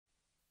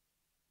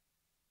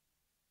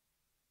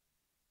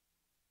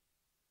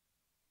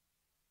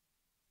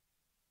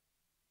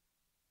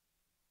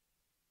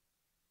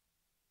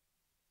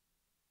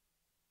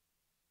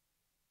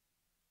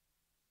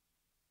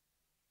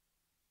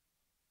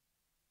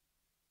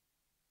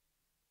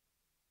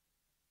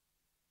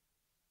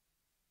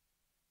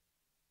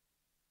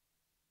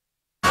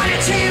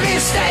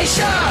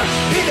station.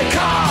 Heed the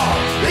call,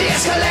 the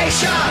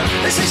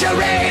escalation. This is your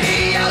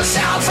radio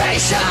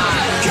salvation.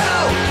 Go,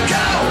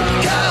 go,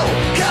 go,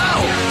 go,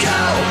 go,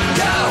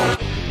 go.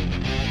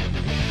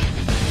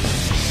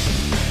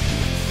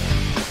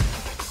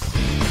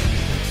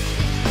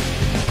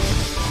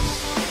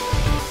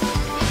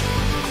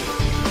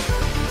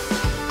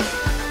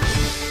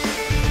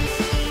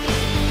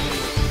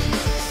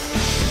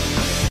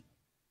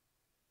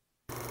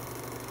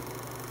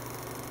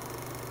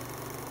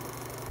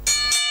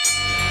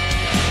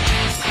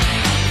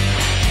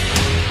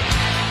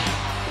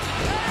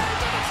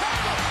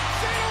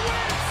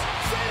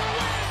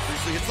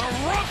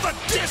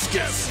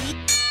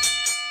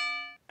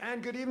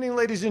 And good evening,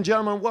 ladies and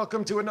gentlemen.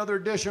 Welcome to another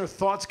edition of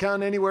Thoughts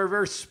Count Anywhere, a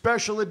very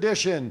special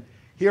edition.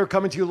 Here,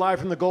 coming to you live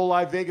from the Go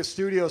Live Vegas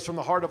studios from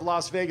the heart of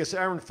Las Vegas.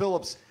 Aaron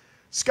Phillips,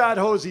 Scott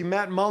Hosey,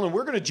 Matt Mullen.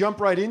 We're going to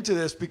jump right into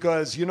this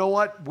because, you know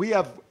what? We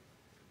have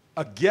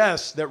a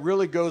guest that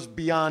really goes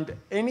beyond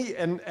any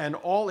and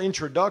all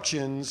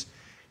introductions.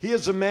 He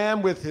is a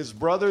man with his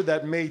brother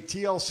that made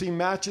TLC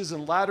matches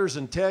and ladders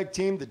and tag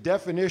team the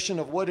definition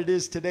of what it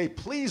is today.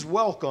 Please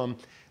welcome,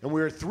 and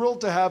we're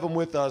thrilled to have him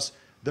with us,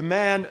 the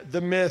man,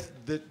 the myth,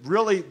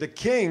 the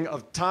king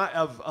of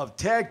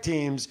tag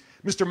teams,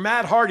 Mr.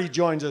 Matt Hardy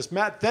joins us.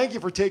 Matt, thank you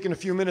for taking a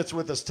few minutes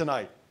with us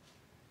tonight.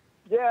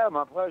 Yeah,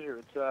 my pleasure.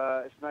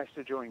 It's nice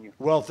to join you.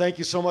 Well, thank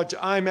you so much.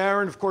 I'm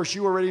Aaron. Of course,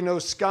 you already know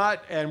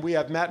Scott, and we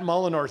have Matt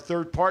Mullen, our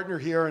third partner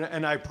here,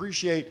 and I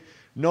appreciate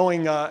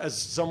knowing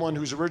as someone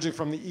who's originally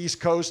from the East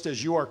Coast,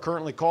 as you are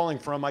currently calling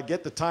from, I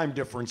get the time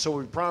difference, so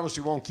we promise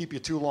we won't keep you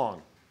too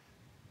long.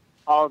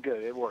 All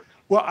good. It works.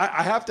 Well,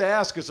 I have to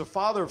ask, as a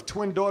father of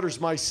twin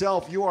daughters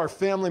myself, you are a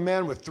family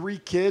man with 3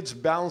 kids,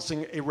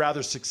 balancing a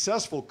rather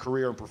successful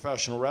career in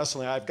professional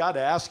wrestling. I've got to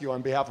ask you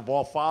on behalf of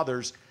all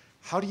fathers,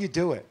 how do you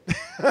do it?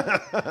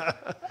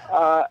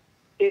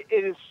 It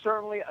is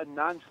certainly a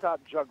nonstop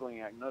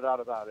juggling act, no doubt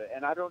about it.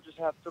 And I don't just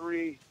have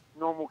 3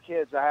 normal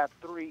kids. I have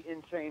 3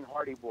 insane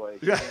Hardy boys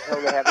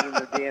until they have it in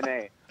their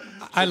DNA.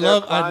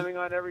 They're climbing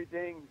on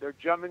everything. They're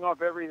jumping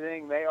off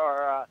everything. They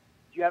are...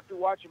 you have to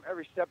watch them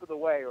every step of the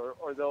way,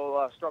 or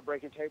they'll start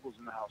breaking tables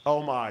in the house.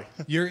 Oh, my.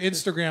 Your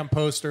Instagram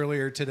post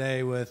earlier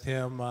today with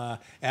him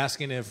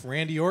asking if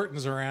Randy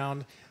Orton's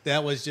around,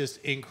 that was just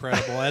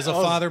incredible. As a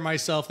father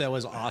myself, that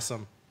was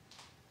awesome.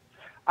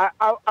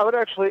 I would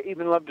actually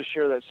even love to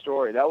share that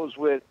story. That was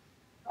with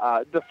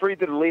the Free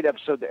to the Lead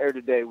episode that aired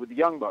today with the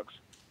Young Bucks.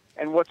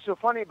 And what's so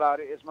funny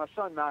about it is my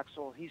son,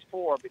 Maxwell, he's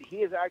 4, but he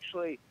is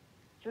actually,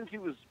 since he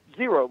was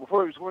 0,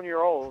 before he was 1 year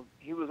old,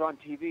 he was on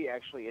TV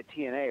actually at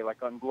TNA,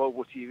 like on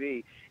Global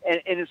TV.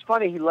 And it's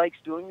funny, he likes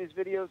doing these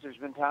videos. There's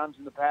been times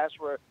in the past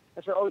where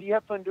I said, "Oh, do you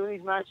have fun doing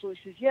these, Maxwell?"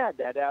 He says, "Yeah,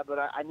 Dad, but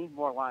I need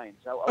more lines.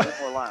 I want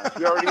more lines."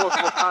 He already wants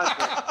more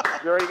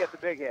content. He already got the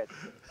big head.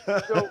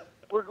 So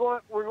we're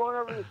going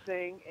over this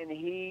thing, and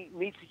he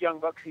meets the Young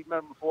Bucks. He'd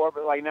met them before,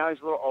 but like now he's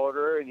a little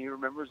older, and he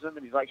remembers them,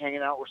 and he's like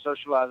hanging out. We're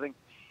socializing.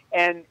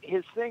 And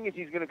his thing is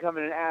he's going to come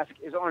in and ask,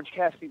 "Is Orange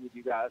Cassidy with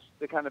you guys?"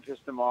 To kind of piss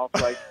them off.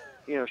 Like,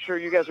 you know, sure,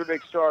 you guys are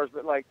big stars,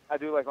 but, like, I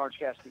do like Orange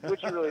Cassidy, which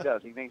he really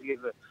does. He thinks he has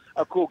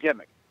a cool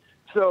gimmick.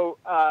 So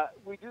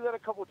we do that a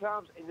couple of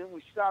times, and then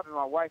we stop, and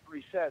my wife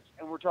resets,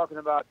 and we're talking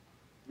about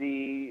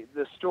the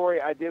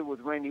story I did with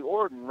Randy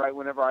Orton right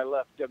whenever I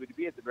left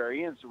WWE at the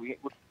very end. So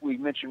we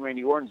mentioned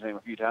Randy Orton's name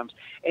a few times,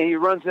 and he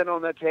runs in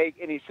on that take,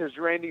 and he says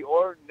Randy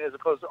Orton as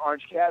opposed to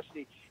Orange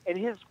Cassidy. And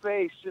his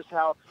face, just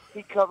how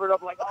he covered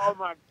up like, "Oh,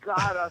 my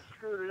God, I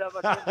screwed it up."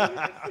 I can't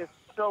believe it.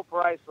 It's so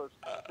priceless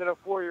that a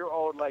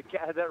 4-year-old like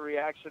had that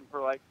reaction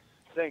for like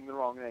saying the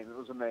wrong name. It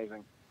was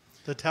amazing.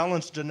 The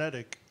talent's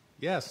genetic.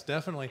 Yes,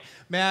 definitely.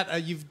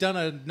 Matt, you've done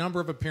a number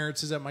of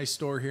appearances at my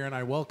store here, and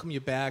I welcome you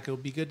back. It'll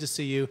be good to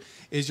see you.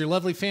 Is your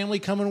lovely family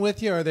coming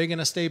with you, or are they going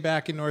to stay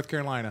back in North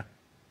Carolina?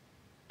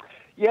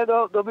 Yeah,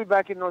 they'll be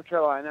back in North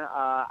Carolina.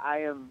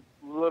 I am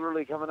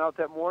literally coming out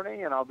that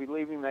morning, and I'll be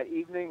leaving that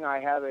evening. I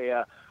have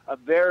a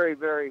very,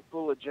 very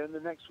full agenda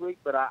next week,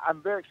 but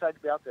I'm very excited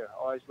to be out there.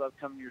 I always love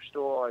coming to your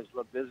store. I always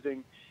love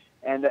visiting,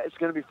 and it's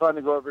going to be fun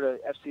to go over to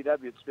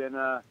FCW. It's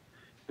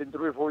been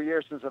 3 or 4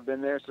 years since I've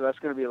been there, so that's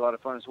going to be a lot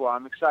of fun as well.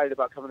 I'm excited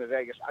about coming to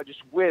Vegas. I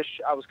just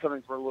wish I was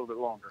coming for a little bit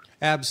longer.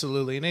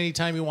 Absolutely. And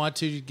anytime you want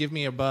to, give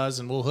me a buzz,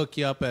 and we'll hook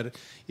you up at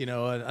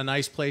a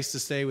nice place to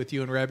stay with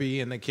you and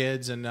Rebby and the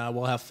kids, and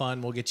we'll have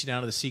fun. We'll get you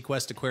down to the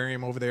Sequest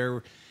Aquarium over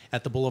there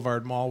at the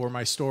Boulevard Mall where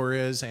my store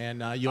is, and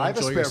you'll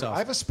enjoy yourself. I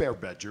have a spare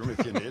bedroom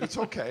if you need. It's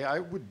okay. I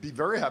would be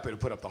very happy to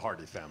put up the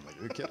Hardy family.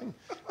 Are you kidding?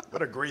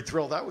 What a great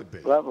thrill that would be.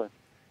 Lovely.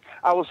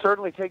 I will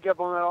certainly take you up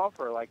on that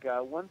offer. Like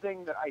one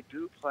thing that I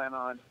do plan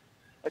on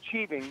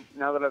achieving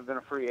now that I've been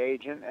a free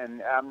agent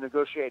and I'm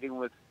negotiating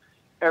with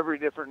every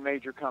different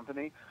major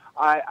company,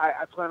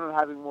 I plan on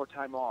having more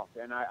time off,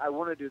 and I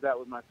want to do that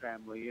with my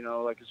family. You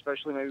know, like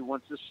especially maybe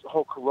once this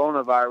whole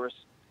coronavirus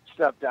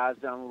stuff dies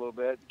down a little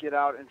bit, get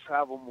out and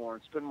travel more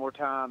and spend more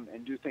time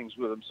and do things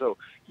with them. So,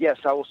 yes,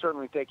 I will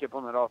certainly take you up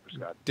on that offer,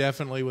 Scott.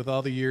 Definitely. With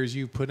all the years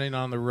you put in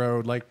on the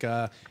road, like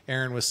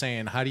Aaron was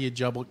saying, how do you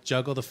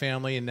juggle the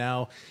family? And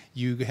now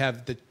you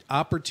have the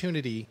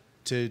opportunity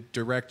to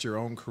direct your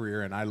own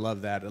career, and I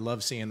love that. I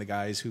love seeing the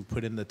guys who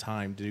put in the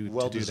time to do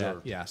that.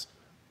 Deserved. Yes.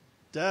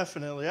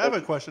 Definitely. I have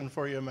a question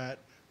for you, Matt.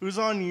 Who's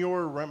on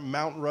your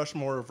Mount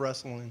Rushmore of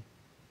wrestling?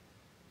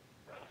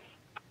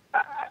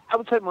 I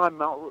would say my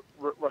Mount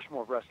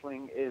Rushmore of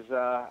wrestling is,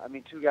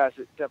 two guys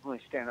that definitely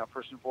stand out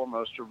first and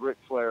foremost are Ric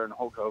Flair and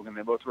Hulk Hogan.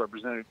 They both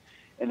represented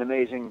an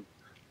amazing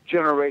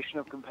generation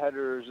of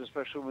competitors,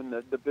 especially when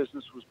the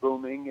business was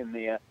booming in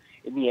the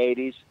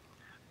 80s.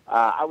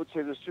 I would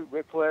say those two,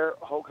 Ric Flair,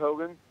 Hulk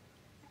Hogan.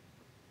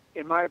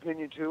 In my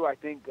opinion, too, I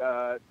think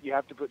you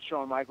have to put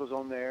Shawn Michaels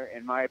on there.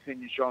 In my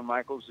opinion, Shawn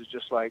Michaels is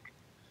just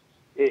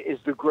is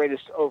the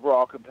greatest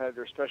overall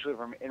competitor, especially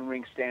from an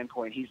in-ring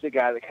standpoint. He's the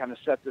guy that kind of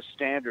set the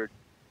standard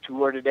to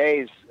where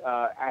today's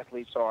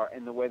athletes are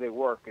and the way they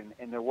work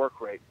and their work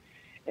rate.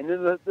 And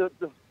then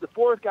the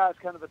fourth guy is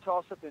kind of a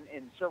toss-up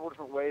in several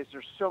different ways.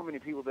 There's so many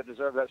people that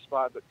deserve that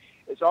spot, but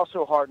it's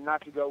also hard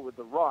not to go with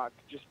The Rock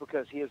just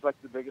because he is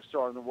like the biggest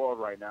star in the world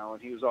right now,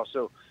 and he was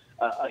also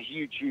a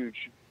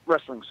huge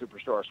wrestling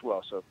superstar as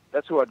well. So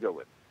that's who I'd go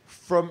with.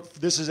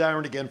 This is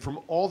Aaron again. From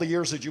all the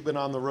years that you've been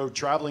on the road,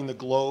 traveling the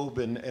globe,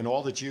 and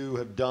all that you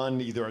have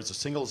done, either as a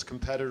singles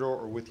competitor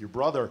or with your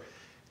brother,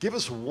 give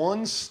us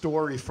one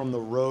story from the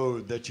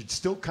road that you'd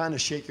still kind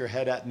of shake your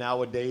head at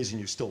nowadays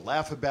and you still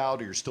laugh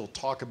about or you still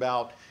talk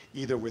about,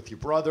 either with your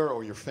brother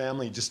or your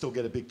family, you just still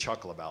get a big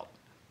chuckle about.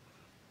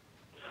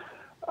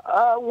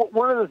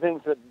 One of the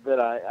things that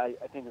I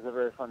think is a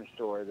very funny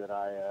story that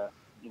I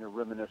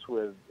reminisce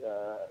with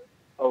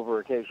over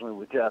occasionally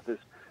with Jeff is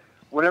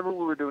whenever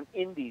we were doing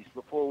indies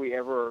before we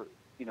ever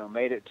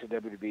made it to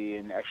WWE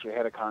and actually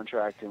had a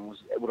contract and was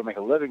able to make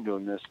a living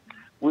doing this.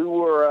 We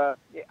were,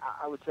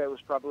 I would say it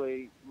was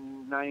probably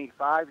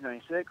 95,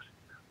 96.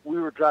 We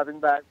were driving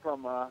back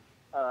from a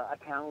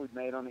town we'd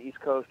made on the East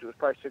Coast. It was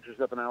probably 6 or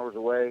 7 hours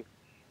away.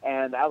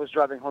 And I was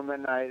driving home that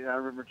night, and I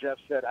remember Jeff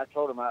said, I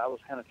told him I was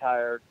kind of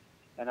tired,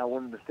 and I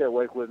wanted to stay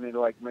awake with me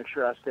to make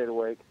sure I stayed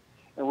awake.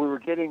 And we were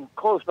getting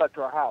close back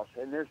to our house,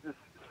 and there's this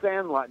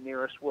sand lot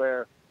near us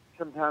where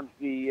sometimes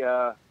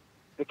the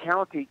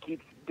county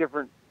keeps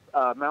different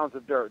mounds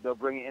of dirt. They'll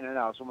bring it in and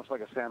out. It's almost like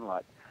a sand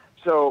lot.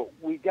 So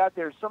we got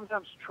there.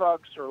 Sometimes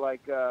trucks or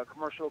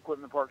commercial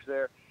equipment parks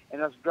there.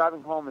 And I was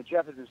driving home, and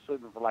Jeff had been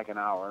sleeping for like an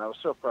hour. And I was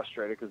so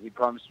frustrated because he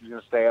promised he was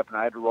going to stay up, and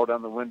I had to roll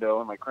down the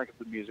window and crank up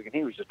the music, and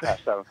he was just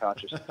passed out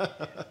unconscious.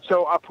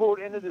 So I pulled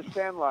into this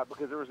sand lot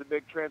because there was a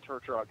big transfer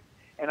truck.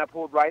 And I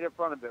pulled right in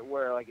front of it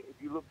where, if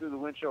you look through the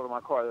windshield of my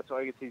car, that's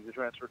all you can see is the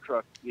transfer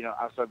truck,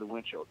 outside the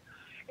windshield.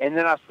 And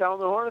then I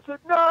sounded the horn and said,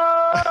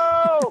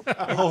 no!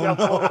 And Jeff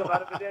woke up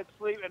out of a dead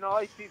sleep, and all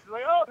he sees is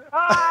oh,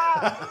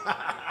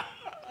 ah!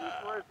 He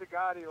swears to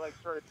God he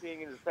started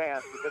peeing in his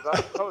pants because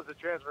I suppose the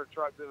transfer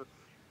truck that was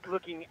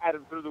looking at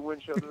him through the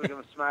windshield that was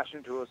going to smash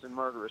into us and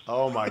murder us.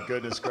 Oh, my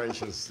goodness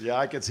gracious. Yeah,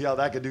 I could see how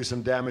that could do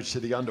some damage to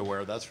the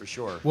underwear, that's for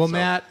sure. Well,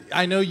 Matt,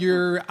 I know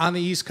you're on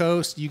the East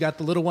Coast. You got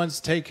the little ones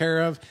to take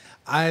care of.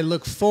 I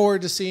look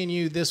forward to seeing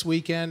you this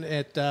weekend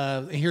at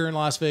here in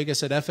Las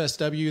Vegas at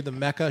FSW, the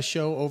Mecca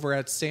show over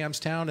at Sam's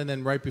Town, and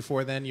then right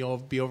before then you'll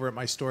be over at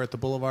my store at the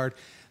Boulevard.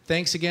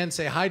 Thanks again.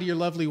 Say hi to your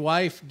lovely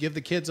wife. Give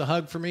the kids a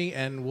hug for me,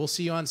 and we'll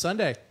see you on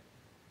Sunday.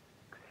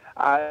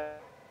 I'm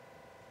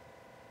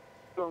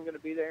going to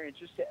be there, and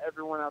just to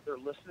everyone out there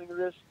listening to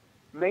this,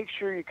 make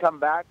sure you come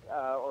back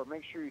or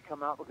make sure you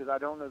come out because I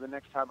don't know the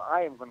next time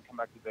I am going to come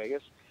back to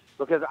Vegas.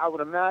 Because I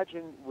would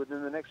imagine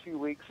within the next few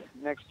weeks,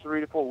 next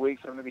 3 to 4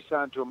 weeks, I'm going to be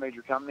signed to a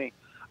major company.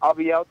 I'll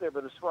be out there,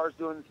 but as far as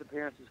doing this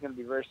appearance, it's going to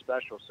be very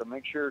special. So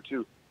make sure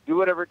to do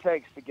whatever it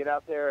takes to get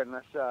out there and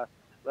let's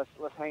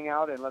hang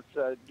out and let's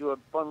do a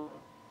fun.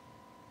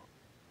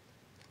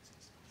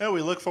 Yeah,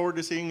 we look forward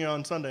to seeing you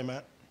on Sunday,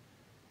 Matt.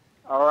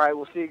 All right,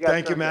 we'll see you guys.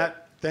 Thank you,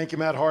 Matt. Thank you,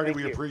 Matt Hardy.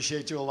 We you.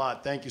 Appreciate you a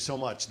lot. Thank you so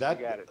much. You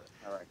got it.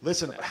 All right.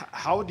 Listen,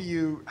 how do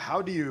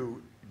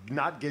you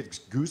not get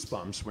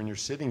goosebumps when you're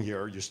sitting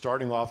here, you're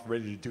starting off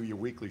ready to do your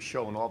weekly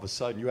show, and all of a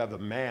sudden you have a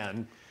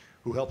man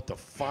who helped to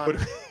find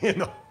in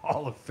the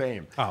Hall of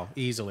Fame? Oh,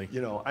 easily.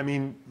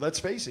 Let's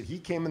face it, he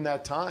came in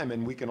that time,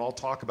 and we can all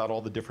talk about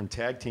all the different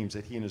tag teams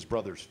that he and his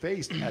brothers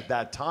faced at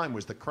that time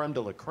was the creme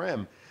de la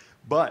creme.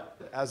 But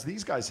as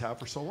these guys have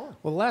for so long.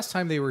 Well, the last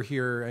time they were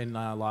here in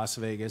Las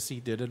Vegas, he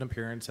did an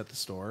appearance at the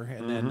store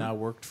and then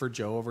worked for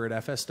Joe over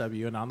at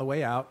FSW. And on the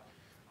way out,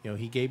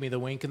 he gave me the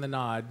wink and the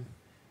nod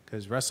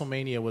because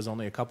WrestleMania was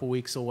only a couple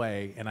weeks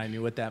away, and I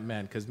knew what that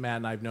meant because Matt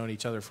and I have known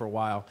each other for a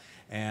while.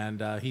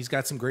 And he's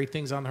got some great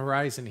things on the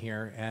horizon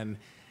here. And,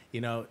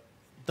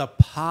 the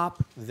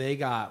pop they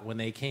got when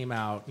they came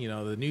out,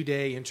 the New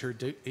Day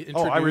introduced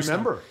I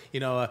remember.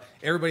 Them.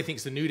 Everybody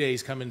thinks the New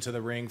Day's coming to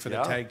the ring for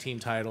the tag team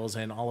titles,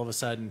 and all of a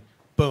sudden,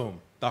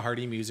 boom, the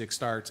Hardy music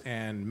starts,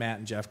 and Matt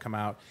and Jeff come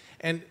out.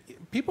 And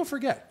people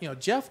forget,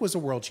 Jeff was a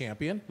world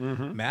champion.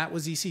 Matt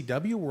was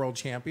ECW world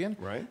champion.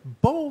 Right.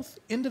 Both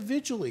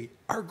individually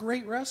are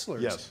great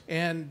wrestlers. Yes.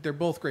 And they're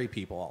both great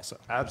people also.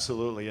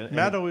 Absolutely. And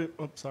Matt always,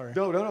 sorry.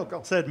 No,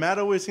 go. Said Matt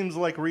always seems to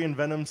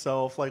reinvent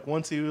himself.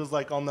 Once he was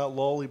on that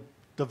lull, he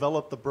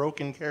developed the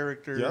broken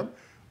character,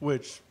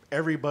 which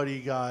everybody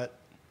got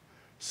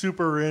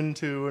super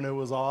into, and it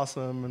was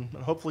awesome. And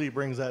hopefully he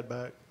brings that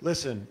back.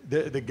 Listen,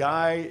 the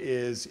guy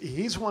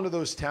he's one of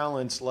those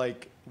talents,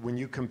 like when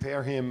you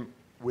compare him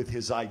with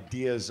his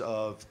ideas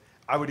of,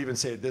 I would even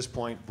say at this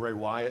point, Bray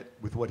Wyatt,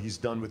 with what he's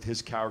done with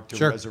his character,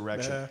 Sure.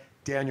 Resurrection. Yeah.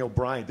 Daniel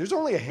Bryan. There's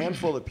only a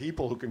handful of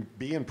people who can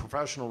be in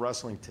professional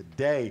wrestling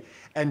today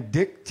and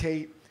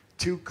dictate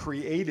to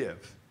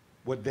creative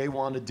what they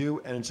want to do.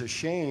 And it's a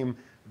shame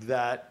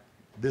that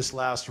this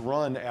last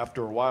run,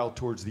 after a while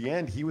towards the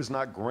end, he was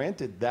not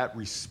granted that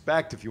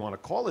respect, if you want to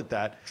call it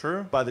that,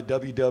 True. by the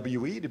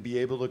WWE to be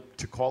able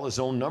to call his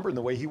own number in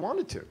the way he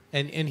wanted to.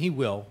 And he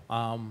will.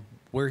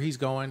 Where he's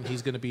going,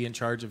 he's going to be in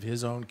charge of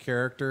his own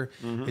character,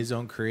 his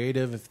own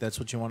creative, if that's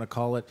what you want to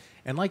call it.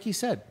 And like he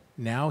said,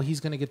 now he's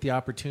going to get the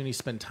opportunity to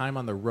spend time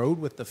on the road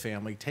with the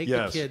family, take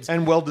the kids.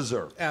 And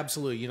well-deserved.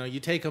 Absolutely. You know,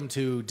 you take them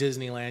to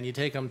Disneyland, you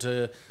take them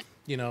to,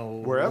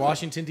 Wherever.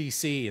 Washington,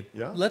 D.C.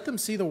 Yeah. Let them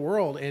see the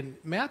world. And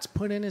Matt's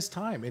put in his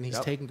time, and he's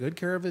Yep. taking good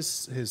care of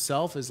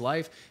himself, his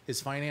life,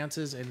 his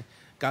finances, and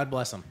God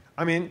bless him.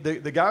 I mean,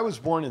 the guy was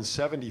born in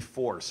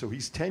 74, so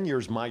he's 10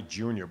 years my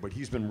junior, but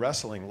he's been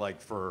wrestling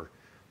like for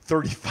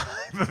 35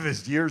 of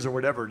his years or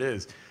whatever it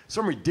is.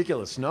 Some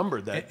ridiculous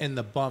number that... And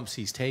the bumps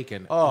he's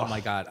taken, Oh. oh my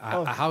God.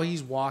 How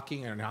he's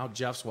walking and how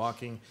Jeff's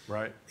walking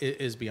Right.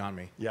 is beyond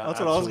me. Yeah, That's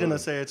what I was going to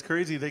absolutely. say. It's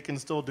crazy they can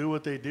still do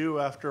what they do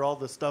after all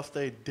the stuff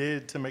they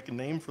did to make a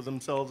name for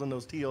themselves in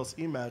those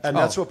TLC matches. And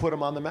that's what put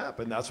them on the map,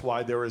 and that's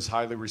why they're as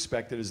highly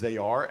respected as they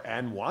are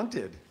and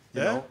wanted.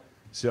 You Yeah. know?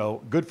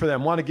 So good for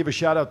them. Want to give a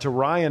shout out to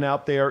Ryan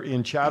out there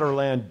in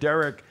Chatterland,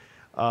 Derek,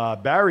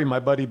 Barry, my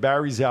buddy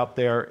Barry's out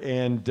there,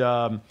 and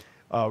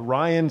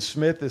Ryan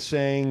Smith is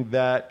saying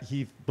that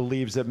he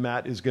believes that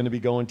Matt is going to be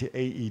going to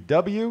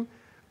AEW.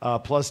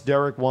 Plus,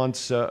 Derek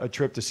wants a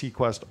trip to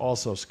Sequest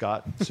also,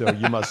 Scott. So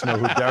you must know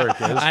who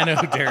Derek is. I know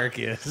who Derek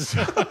is.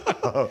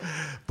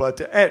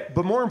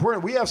 But more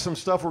important, we have some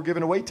stuff we're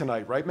giving away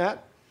tonight, right,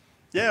 Matt?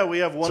 Yeah, we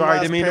have one Sorry, I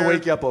last didn't mean pair. to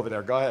wake you up over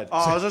there. Go ahead. Oh,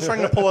 I was just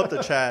trying to pull up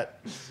the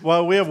chat.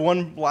 Well, we have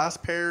one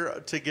last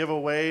pair to give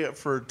away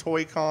for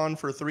ToyCon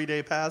for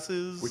 3-day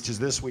passes. Which is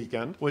this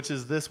weekend. Which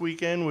is this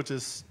weekend, which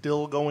is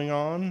still going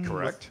on.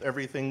 Correct. With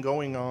everything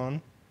going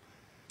on.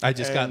 I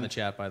just got in And- the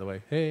chat, by the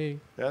way. Hey,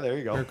 Yeah, there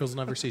you go. miracles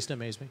never cease to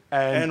amaze me.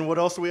 And what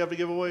else do we have to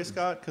give away,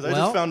 Scott? Because I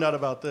Well, just found out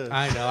about this.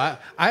 I know.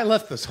 I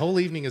left this whole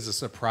evening as a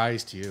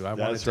surprise to you. I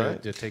wanted That's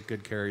right. to take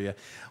good care of you.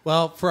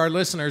 Well, for our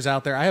listeners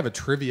out there, I have a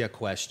trivia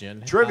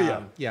question.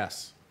 Trivia?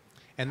 Yes.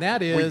 And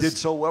that is... we did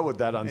so well with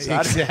that on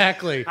Saturday.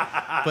 Exactly.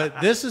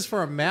 But this is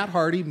for a Matt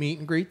Hardy meet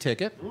and greet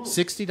ticket,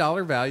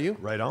 $60 value.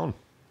 Right on.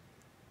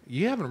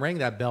 You haven't rang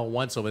that bell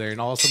once over there, and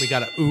all of a sudden we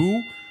got a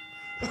ooh.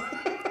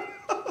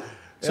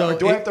 So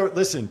do I have to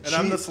listen? And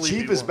I'm the Chief,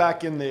 sleepy Chief is one.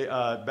 back in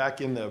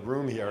the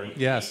room here.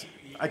 Yes.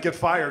 I could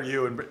fire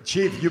you, and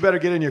Chief, you better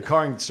get in your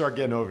car and start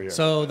getting over here.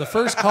 So the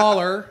first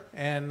caller,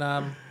 and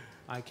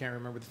I can't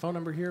remember the phone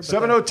number here. But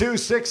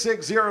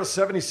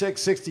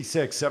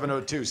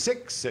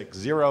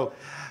 702-660-7666.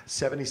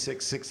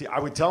 702-660-7660. I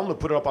would tell him to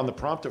put it up on the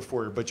prompter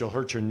for you, but you'll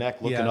hurt your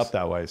neck looking Yes. up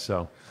that way.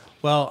 So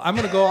Well, I'm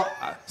going to go,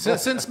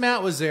 since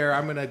Matt was there,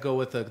 I'm going to go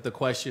with the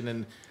question,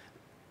 and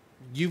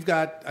you've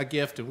got a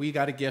gift, and we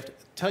got a gift.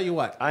 Tell you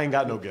what. I ain't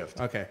got no gift.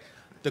 Okay.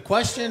 The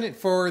question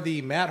for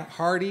the Matt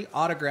Hardy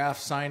autograph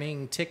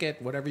signing ticket,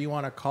 whatever you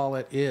want to call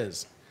it,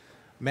 is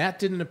Matt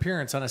did an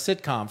appearance on a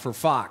sitcom for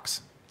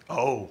Fox.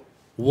 Oh.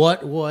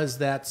 What was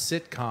that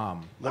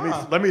sitcom?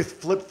 Let me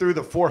flip through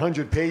the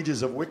 400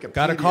 pages of Wikipedia.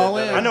 Gotta call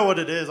in. I know what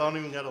it is. I don't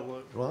even got to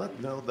look. Well,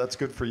 no, that's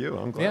good for you.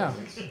 I'm glad.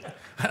 Yeah.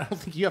 I don't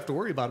think you have to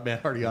worry about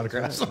Matt Hardy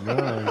autographs.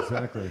 No,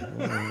 exactly.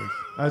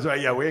 That's right.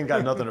 Yeah, we ain't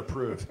got nothing to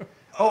prove.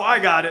 Oh, I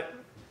got it.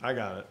 I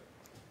know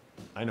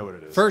what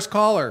it is. First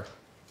caller.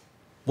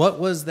 What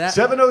was that?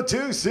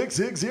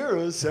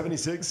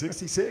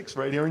 702-660-7666.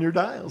 Right here on your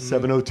dial.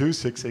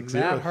 702-660.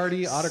 Matt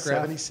Hardy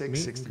autograph meet and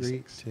 7666.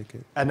 greet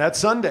ticket. And that's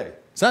Sunday.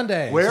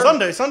 Sunday. Where?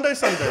 Sunday.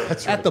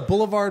 That's At the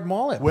Boulevard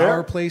Mall at Where?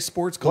 Power Place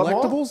Sports What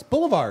mall? Collectibles.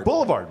 Boulevard.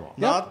 Boulevard Mall.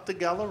 Not the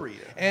Galleria.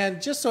 And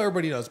just so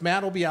everybody knows,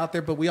 Matt will be out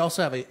there, but we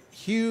also have a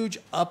huge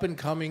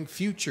up-and-coming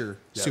future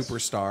Yes.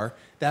 superstar,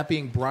 that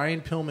being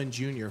Brian Pillman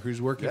Jr.,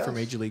 who's working for Yes.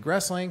 Major League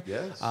Wrestling,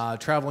 Yes.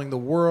 traveling the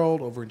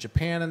world, over in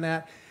Japan and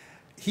that.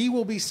 He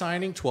will be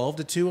signing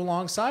 12-2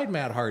 alongside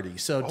Matt Hardy.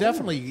 So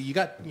definitely, you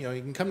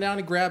can come down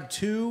and grab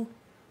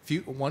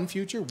one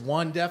future,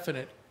 one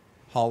definite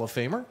Hall of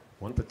Famer.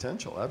 One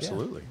potential,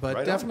 absolutely. But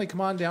Right definitely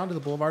come on down to the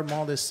Boulevard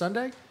Mall this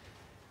Sunday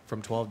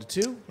from 12 to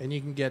 2, and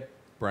you can get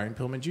Brian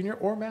Pillman Jr.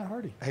 or Matt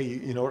Hardy. Hey,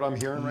 you know what I'm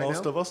hearing right now?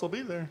 Most of us will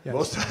be there. Yeah.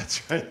 Most of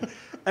that's right.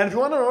 And if you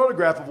want an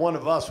autograph of one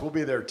of us, we'll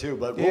be there too.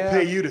 But we'll Yeah.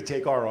 pay you to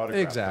take our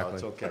autograph.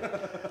 Exactly. No, it's okay.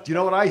 Do you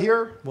know what I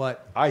hear?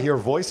 What? I hear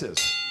voices.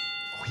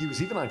 Oh, he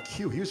was even on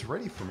cue. He was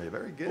ready for me.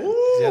 Very good.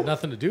 He had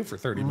nothing to do for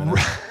 30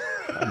 minutes.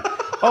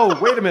 Oh,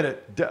 wait a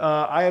minute.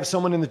 I have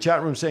someone in the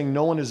chat room saying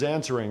no one is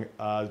answering.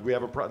 We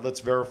have Uh, let's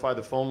verify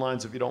the phone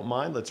lines if you don't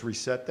mind. Let's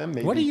reset them.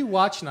 Maybe. What are you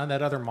watching on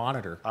that other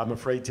monitor? I'm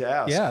afraid to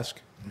ask.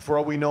 Ask. For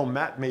all we know,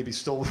 Matt may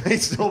still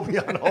be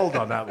on hold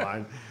on that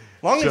line.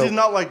 As long So- as he's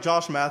not like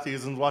Josh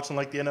Matthews and watching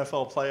like the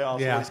NFL playoffs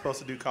Yeah. where he's supposed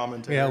to do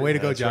commentary. Yeah, way to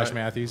go, That's Josh right.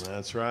 Matthews.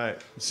 That's right.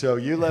 So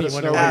you let us know.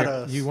 wonder At why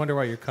us. you wonder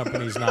why your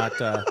company's not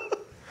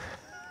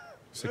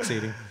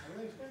succeeding.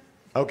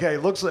 Okay,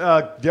 looks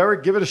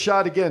Derek, give it a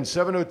shot again.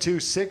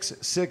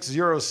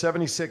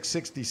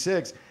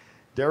 702-660-7666.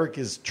 Derek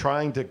is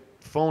trying to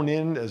phone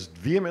in as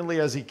vehemently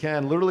as he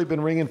can. Literally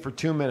been ringing for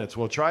 2 minutes.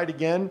 We'll try it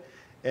again,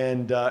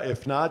 and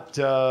if not,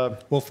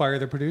 We'll fire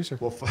the producer.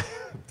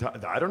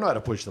 I don't know how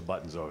to push the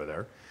buttons over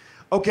there.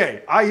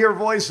 Okay, I hear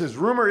voices.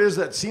 Rumor is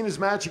that Cena's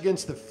match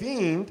against The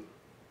Fiend.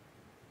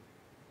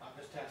 I'm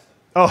just testing.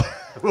 Oh,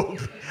 well,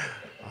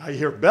 I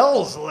hear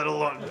bells a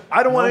little.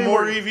 I don't want any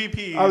more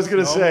EVPs. I was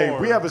going to No say, more.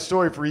 we have a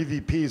story for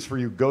EVPs for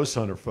you Ghost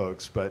Hunter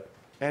folks, but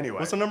anyway.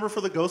 What's the number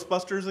for the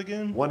Ghostbusters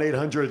again?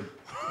 1-800.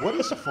 What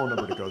is the phone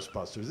number to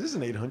Ghostbusters? This is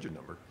an 800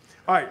 number.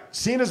 All right,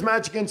 Cena's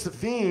match against The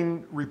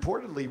Fiend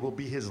reportedly will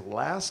be his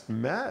last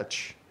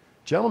match.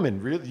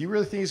 Gentlemen, you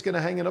really think he's going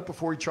to hang it up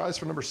before he tries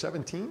for number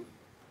 17?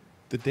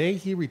 The day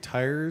he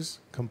retires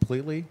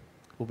completely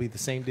will be the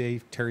same day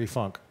Terry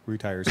Funk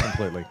retires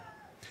completely.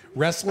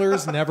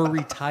 Wrestlers never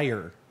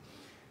retire.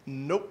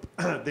 Nope.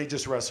 They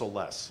just wrestle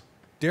less.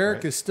 Derek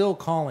Right. is still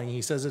calling.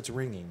 He says it's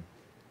ringing.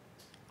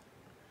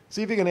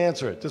 See if you can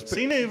answer it. Just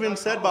Cena even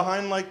said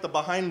behind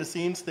the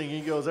scenes thing,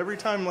 he goes, every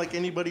time like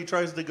anybody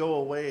tries to go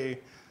away,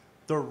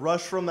 the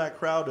rush from that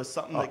crowd is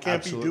something that can't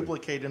absolutely. be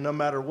duplicated no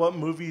matter what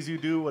movies you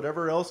do,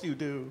 whatever else you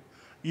do.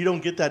 You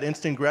don't get that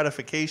instant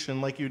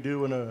gratification like you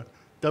do in a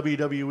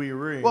WWE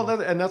ring. Well,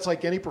 and that's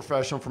like any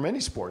professional from any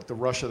sport. The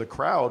rush of the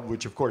crowd,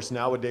 which of course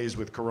nowadays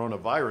with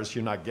coronavirus,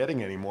 you're not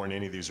getting anymore in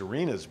any of these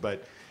arenas.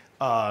 But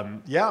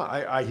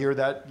I hear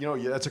that. You know,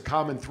 that's a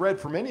common thread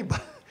from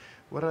anybody.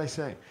 What did I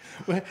say?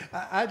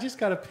 I just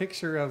got a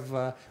picture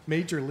of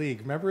Major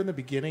League. Remember in the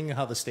beginning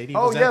how the stadium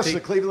Oh, was yes, empty?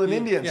 the Cleveland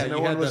Indians, Yeah, and no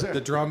you one had was there.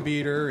 the drum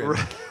beater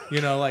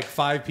and, like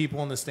 5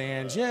 people in the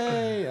stands.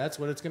 Yay, that's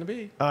what it's going to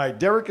be. All right,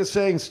 Derek is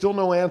saying still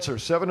no answer.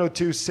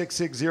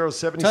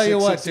 702-660-7666. Tell you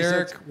what,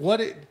 Derek,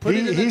 put it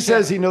in the He chat.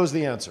 says he knows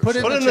the answer. Put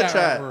it Put in in the the chat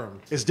chat.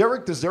 room. Does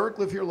Derek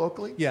live here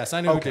locally? Yes,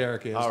 I know who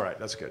Derek is. All right,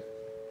 that's good.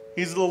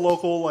 he's the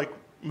local like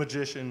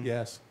magician.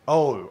 Yes.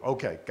 Oh,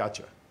 okay,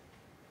 gotcha.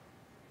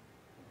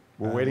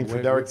 We're waiting for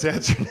wait- Derek's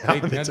answer now.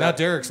 Wait, in the now chat.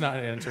 Derek's not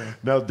answering.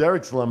 No,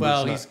 Derek's lumber.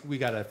 Well, we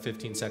got a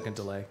 15-second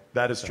delay.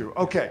 That is true.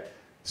 Okay.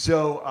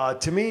 So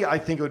to me, I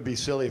think it would be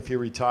silly if he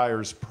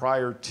retires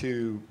prior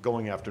to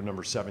going after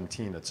number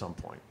 17 at some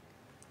point.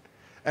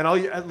 And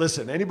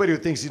listen, anybody who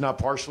thinks he's not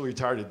partially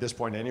retired at this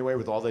point anyway,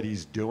 with all that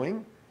he's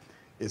doing,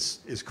 is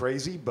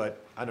crazy.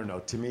 But I don't know.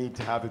 To me,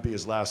 to have it be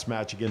his last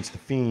match against The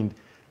Fiend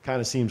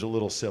kind of seems a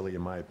little silly,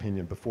 in my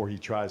opinion, before he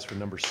tries for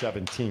number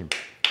 17.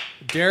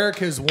 Derek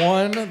has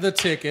won the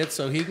ticket,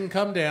 so he can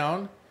come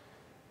down.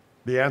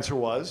 The answer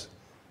was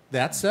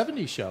That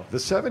 70 show. the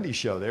 70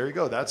 show. There you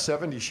go. That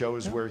 70 show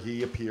is where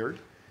he appeared.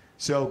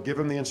 So give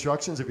him the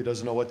instructions if he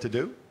doesn't know what to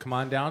do. Come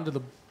on down to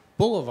the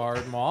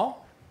Boulevard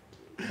Mall.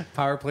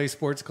 Power Play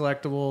Sports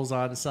Collectibles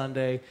on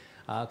Sunday.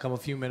 Come a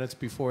few minutes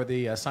before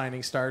the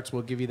signing starts.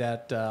 We'll give you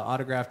that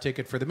autograph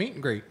ticket for the meet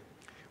and greet.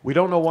 We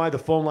don't know why the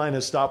phone line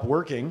has stopped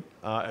working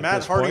at Matt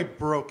this Hardy point.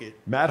 broke it.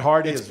 Matt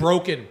Hardy It's is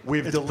broken.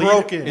 We've It's deleted.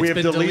 broken. We have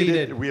It's been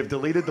deleted. We have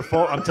deleted the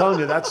phone. I'm telling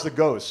you, that's the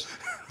ghost.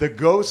 The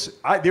ghost.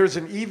 There's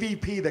an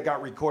EVP that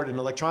got recorded, an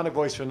electronic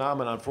voice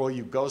phenomenon for all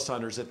you ghost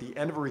hunters. At the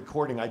end of a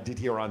recording I did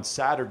here on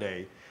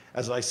Saturday,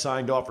 as I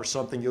signed off for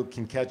something you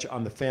can catch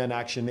on the Fan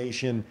Action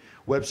Nation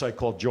website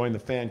called Join the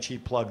Fan.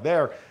 Cheap plug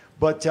there.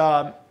 But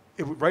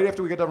right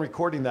after we got done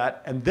recording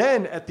that, and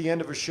then at the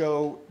end of a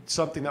show,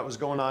 something that was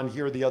going on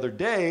here the other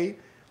day,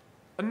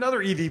 another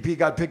EVP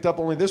got picked up,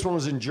 only this one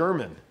was in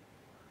German.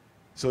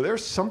 So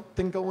there's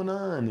something going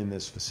on in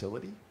this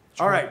facility.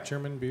 All right,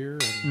 German beer.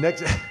 And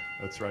next.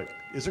 That's right.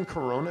 Isn't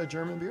Corona a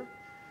German beer?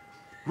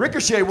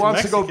 Ricochet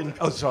wants to go. Mexican.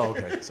 Oh, so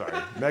okay, sorry.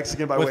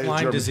 Mexican by way with of Lyme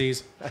German.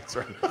 disease. That's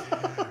right.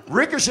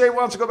 Ricochet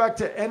wants to go back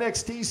to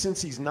NXT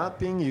since he's not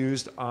being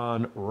used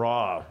on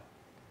Raw.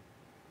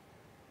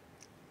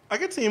 I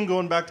could see him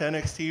going back to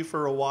NXT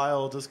for a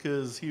while just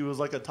because he was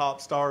like a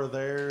top star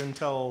there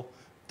until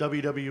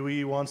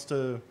WWE wants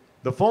to.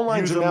 The phone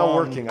lines Use are him now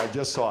on- working. I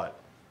just saw it.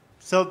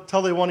 So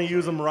till they want to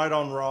use him right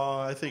on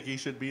Raw, I think he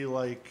should be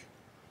like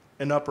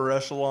an upper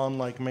echelon,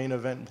 like main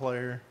event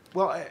player.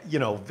 Well,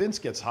 Vince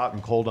gets hot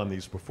and cold on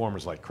these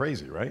performers like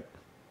crazy, right?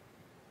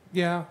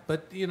 Yeah,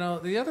 but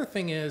the other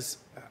thing is,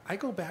 I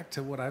go back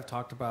to what I've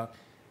talked about.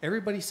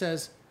 Everybody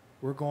says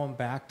we're going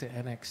back to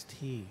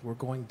NXT. We're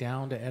going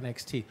down to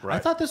NXT. I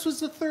Right. thought this was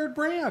the third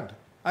brand.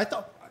 I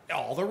thought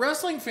all the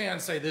wrestling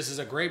fans say this is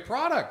a great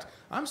product.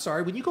 I'm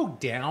sorry, when you go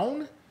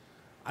down,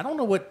 I don't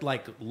know what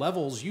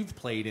levels you've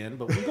played in,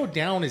 but when you go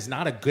down is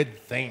not a good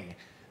thing.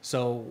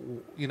 So,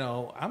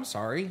 I'm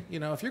sorry.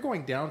 If you're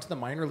going down to the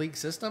minor league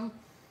system,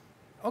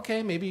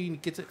 okay, maybe you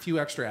get a few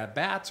extra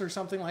at-bats or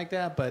something like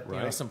that, but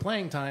Right. some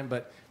playing time.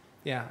 But,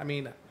 yeah, I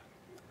mean,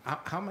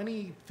 how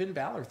many Finn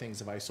Balor things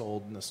have I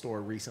sold in the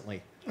store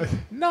recently?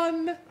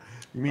 None.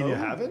 You mean you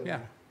haven't? Yeah.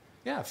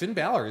 Yeah, Finn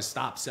Balor has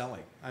stopped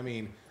selling. I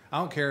mean, I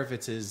don't care if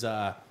it's his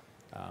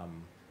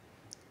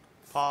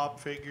Pop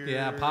figure.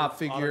 Yeah, pop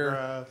figure,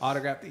 autograph.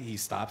 autograph. He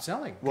stopped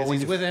selling Well, because when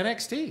he's you- with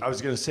NXT. I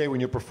was going to say, when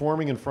you're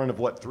performing in front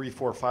of, 3,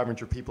 4,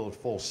 500 people at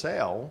Full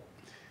Sail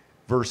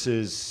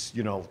versus,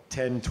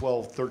 10,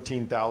 12,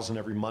 13,000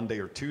 every Monday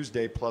or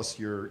Tuesday, plus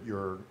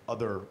your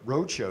other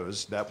road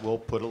shows, that will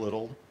put a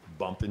little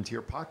bump into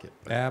your pocket.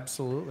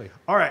 Absolutely.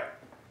 All right.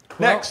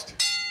 Well- Next.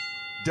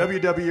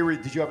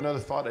 WWE. Did you have another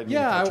thought? I didn't mean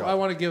to Yeah, cut you I off.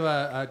 want to give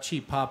a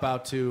cheap pop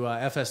out to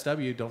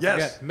FSW. Don't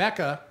Yes. forget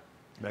Mecca,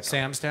 Mecca.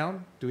 Samstown.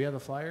 Do we have the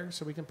flyer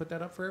so we can put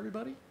that up for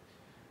everybody?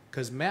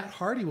 Because Matt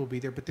Hardy will be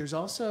there, but there's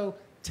also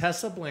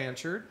Tessa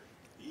Blanchard.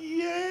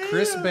 Yeah.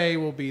 Chris Bay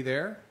will be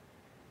there.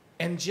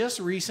 And just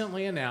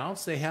recently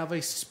announced they have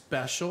a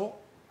special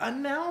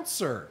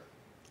announcer,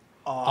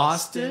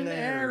 Austin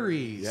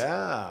Aries.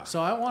 Yeah.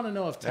 So I want to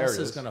know if There it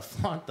Tessa's is. going to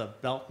flaunt the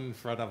belt in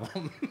front of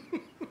him.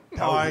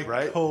 That would I be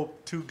right.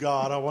 hope to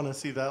God I want to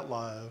see that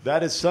live.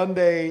 That is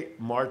Sunday,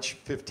 March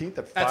 15th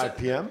at 5 That's-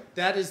 p.m.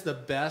 That is the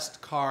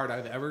best card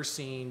I've ever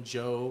seen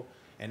Joe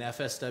and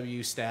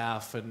FSW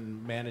staff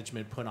and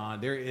management put on.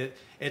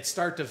 It's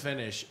start to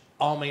finish,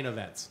 all main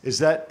events. Is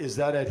that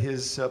at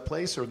his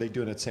place, or are they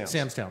doing it at Sam's?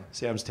 Samstown.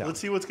 Samstown. Let's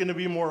see what's going to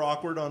be more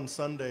awkward on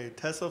Sunday.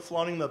 Tessa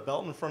flaunting the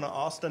belt in front of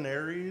Austin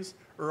Aries,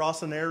 or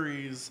Austin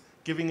Aries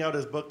giving out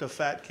his book to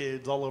fat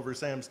kids all over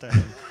Samstown.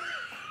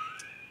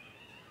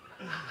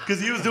 Because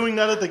he was doing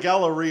that at the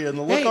Galleria, and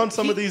the look Hey, on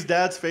some of he- these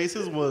dads'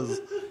 faces was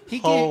He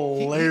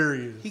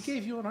hilarious. He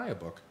gave you and I a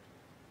book.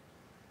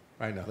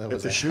 I know that If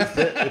was the it. shoe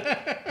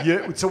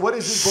fit. So what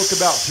is his book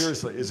about?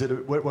 Seriously, is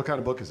it what kind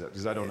of book is it?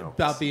 Because I don't know.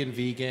 About being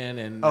vegan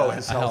and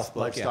His a health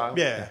book. lifestyle.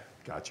 Yeah.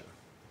 Gotcha.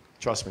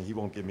 Trust me, he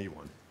won't give me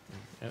one.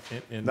 Yeah.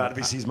 And Not if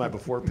he sees my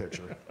before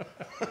picture.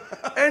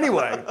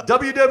 Anyway,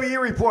 WWE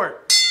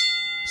report.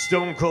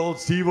 Stone Cold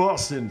Steve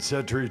Austin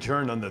set to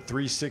return on the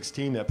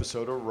 316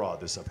 episode of Raw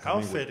this How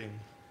upcoming week. fitting.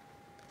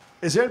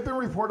 Has there been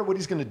reported what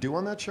he's going to do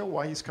on that show?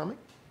 Why he's coming?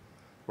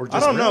 Or I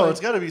don't know. really- It's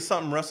got to be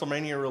something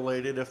WrestleMania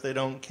related if they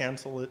don't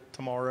cancel it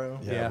tomorrow.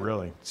 Yeah, Yeah.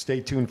 really.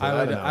 Stay tuned for I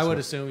that would announcement.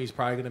 assume he's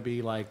probably going to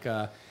be like,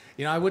 I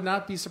would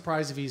not be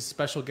surprised if he's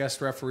special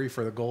guest referee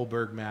for the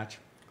Goldberg match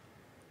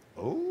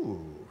Oh.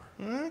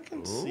 I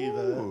can see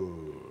that.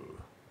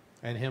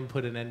 and him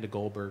put an end to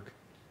Goldberg.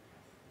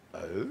 Oh,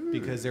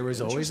 Because there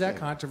was always that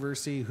interesting.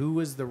 controversy. Who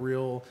was the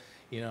real,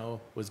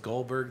 was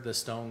Goldberg the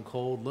Stone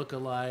Cold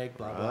lookalike,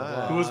 blah, blah,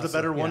 blah. Who was the So,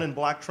 better one yeah. in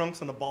black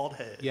trunks and a bald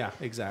head? Yeah,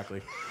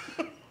 exactly.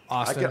 I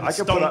Austin. could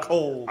Stone put on,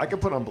 Cold. I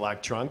could put on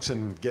black trunks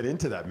and get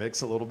into that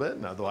mix a little bit.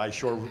 Now, though I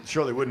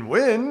surely wouldn't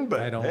win,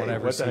 but I don't hey, want to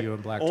ever what the see heck. you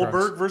in black Goldberg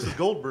trunks. versus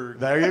Goldberg.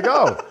 There you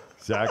go.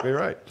 Exactly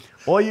right.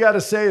 All you got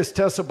to say is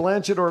Tessa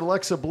Blanchard or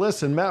Alexa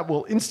Bliss, and Matt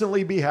will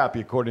instantly be happy,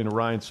 according to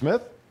Ryan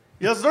Smith.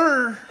 Yes,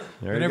 sir.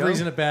 There Whenever you he's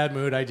go. in a bad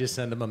mood, I just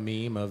send him a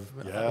meme of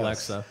Yes.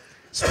 Alexa.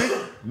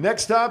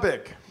 Next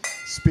topic.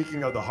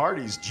 Speaking of the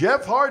Hardys,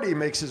 Jeff Hardy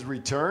makes his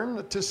return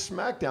to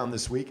SmackDown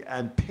this week,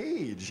 and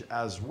Paige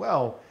as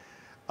well,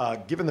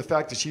 given the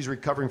fact that she's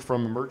recovering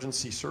from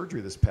emergency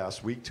surgery this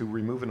past week to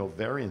remove an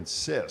ovarian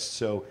cyst.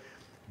 So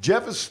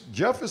Jeff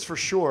is for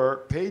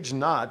sure, Paige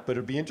not, but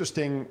it'd be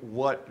interesting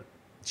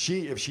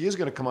if she is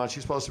going to come on,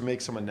 she's supposed to make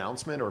some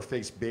announcement or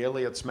face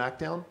Bayley at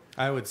SmackDown.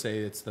 I would say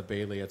it's the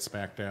Bailey at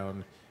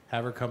SmackDown.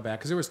 Have her come back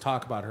because there was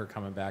talk about her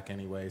coming back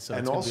anyway. So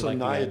And it's gonna be also like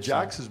the Nia Edge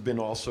Jax thing. has been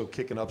also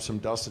kicking up some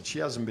dust that she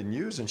hasn't been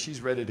used, and she's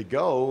ready to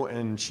go,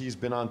 and she's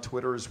been on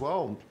Twitter as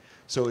well.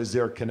 So is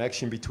there a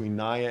connection between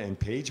Nia and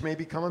Paige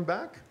maybe coming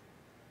back?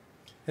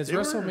 Has They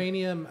were-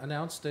 WrestleMania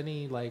announced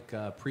any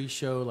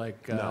pre-show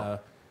No,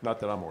 not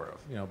that I'm aware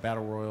of.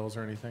 battle royals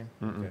or anything?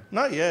 Okay.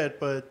 Not yet,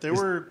 but they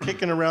were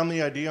kicking around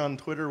the idea on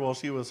Twitter while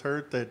she was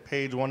hurt that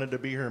Paige wanted to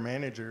be her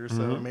manager.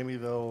 So maybe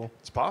they'll.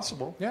 It's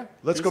possible. Yeah.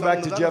 Let's Do go back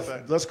to something to Jeff. that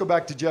effect. Let's go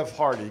back to Jeff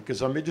Hardy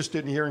because I'm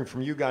interested in hearing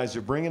from you guys.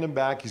 They're bringing him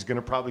back. He's going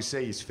to probably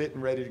say he's fit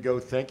and ready to go.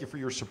 Thank you for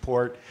your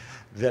support.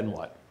 Then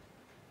what?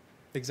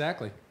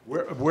 Exactly.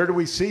 Where do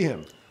we see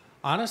him?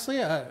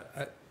 Honestly,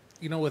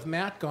 with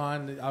Matt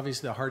gone,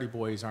 obviously the Hardy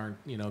Boys aren't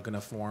going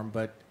to form,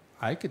 but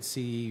I could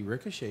see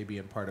Ricochet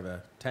being part of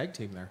a tag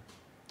team there.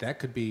 That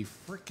could be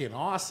freaking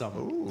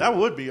awesome. That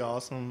would be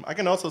awesome. I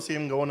can also see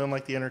him going in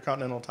like the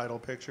Intercontinental title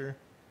picture,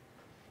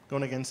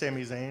 going against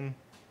Sami Zayn.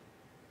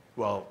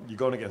 Well, you're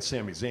going against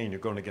Sami Zayn. You're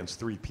going against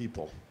 3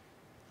 people.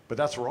 But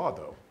that's Raw,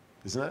 though.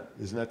 Isn't that?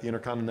 Isn't that the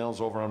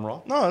Intercontinentals over on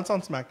Raw? No, it's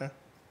on SmackDown.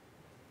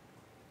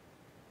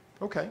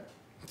 Okay.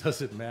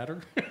 Does it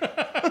matter?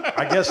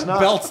 I guess not.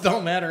 Belts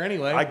don't matter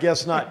anyway. I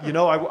guess not.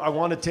 I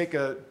want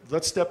to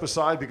let's step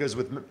aside because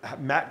with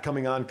Matt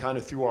coming on kind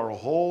of threw our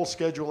whole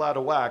schedule out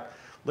of whack.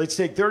 Let's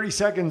take 30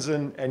 seconds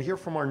and hear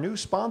from our new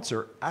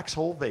sponsor,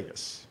 Axhole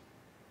Vegas.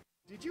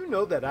 Did you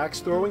know that axe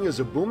throwing is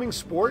a booming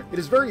sport? It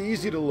is very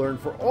easy to learn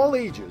for all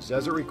ages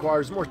as it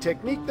requires more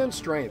technique than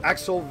strength.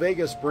 Axel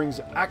Vegas brings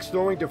axe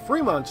throwing to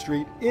Fremont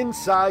Street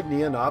inside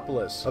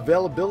Neonopolis.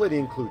 Availability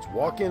includes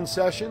walk-in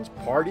sessions,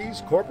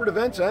 parties, corporate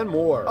events, and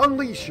more.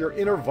 Unleash your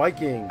inner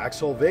Viking.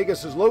 Axel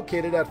Vegas is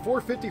located at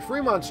 450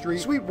 Fremont Street,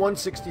 Suite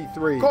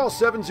 163. Call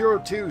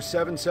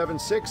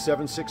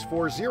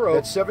 702-776-7640.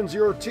 That's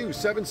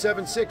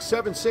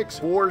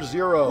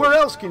 702-776-7640. Where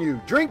else can you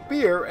drink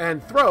beer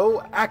and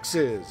throw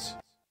axes?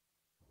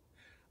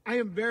 I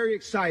am very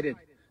excited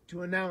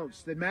to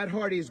announce that Matt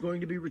Hardy is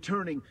going to be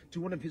returning to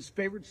one of his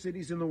favorite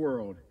cities in the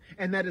world,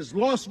 and that is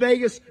Las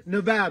Vegas,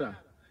 Nevada.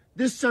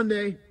 This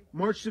Sunday,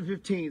 March the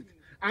 15th,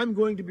 I'm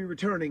going to be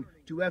returning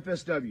to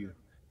FSW,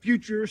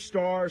 Future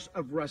Stars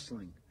of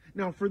Wrestling.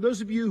 Now, for those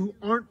of you who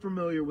aren't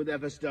familiar with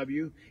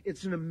FSW,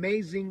 it's an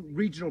amazing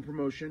regional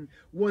promotion,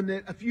 one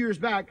that a few years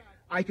back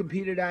I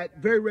competed at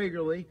very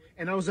regularly,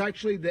 and I was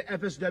actually the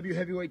FSW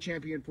heavyweight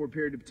champion for a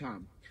period of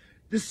time.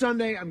 This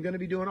Sunday, I'm going to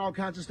be doing all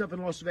kinds of stuff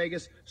in Las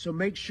Vegas, so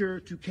make sure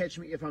to catch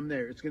me if I'm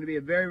there. It's going to be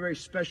a very, very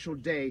special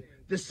day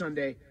this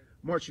Sunday,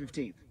 March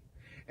 15th.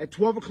 At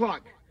 12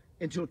 o'clock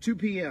until 2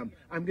 p.m.,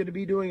 I'm going to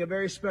be doing a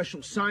very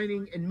special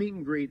signing and meet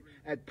and greet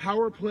at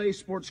Power Play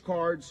Sports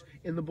Cards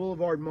in the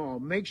Boulevard Mall.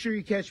 Make sure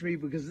you catch me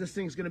because this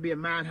thing's going to be a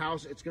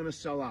madhouse. It's going to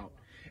sell out.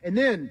 And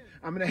then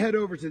I'm going to head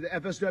over to the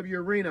FSW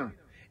Arena,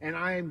 and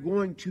I am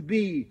going to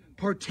be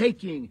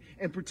partaking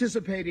and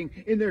participating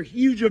in their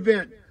huge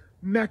event,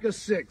 Mecca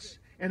 6.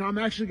 And I'm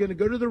actually going to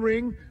go to the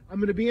ring. I'm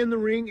going to be in the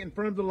ring in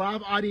front of the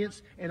live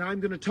audience, and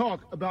I'm going to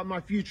talk about my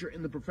future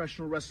in the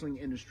professional wrestling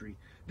industry.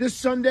 This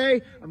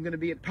Sunday, I'm going to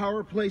be at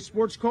Power Play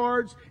Sports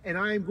Cards, and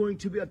I am going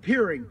to be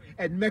appearing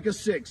at Mecca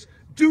 6.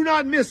 Do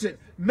not miss it.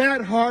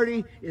 Matt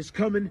Hardy is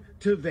coming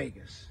to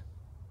Vegas.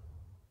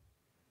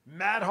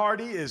 Matt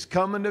Hardy is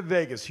coming to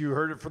Vegas. You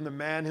heard it from the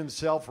man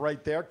himself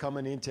right there,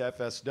 coming into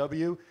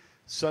FSW.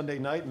 Sunday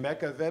night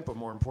Mecca event, but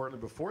more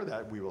importantly, before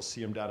that, we will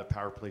see him down at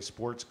Power Play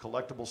Sports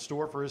Collectible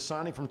Store for his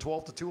signing from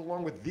 12 to 2,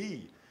 along with the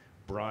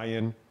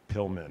Brian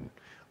Pillman.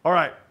 All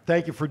right,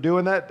 thank you for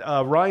doing that.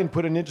 Ryan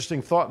put an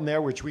interesting thought in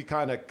there, which we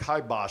kind of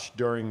kiboshed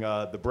during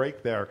the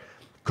break there.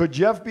 Could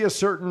Jeff be a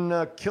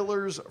certain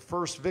killer's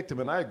first victim?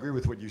 And I agree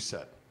with what you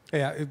said.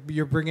 Yeah,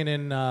 you're bringing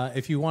in,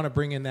 if you want to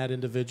bring in that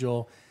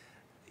individual,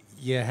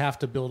 you have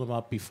to build them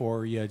up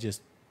before you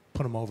just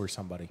put them over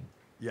somebody.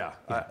 Yeah,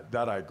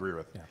 that I agree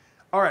with. Yeah.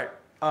 All right,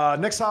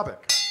 next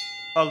topic.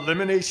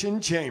 Elimination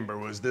Chamber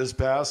was this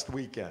past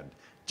weekend.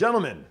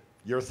 Gentlemen,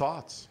 your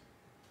thoughts?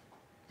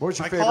 What was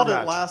your favorite called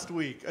match? it last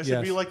week. I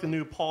should be like the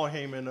new Paul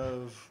Heyman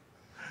of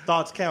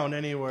Thoughts Count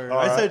Anywhere. All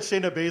I right.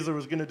 said Shayna Baszler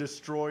was going to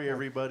destroy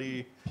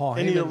everybody Paul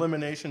in the Heyman-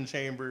 Elimination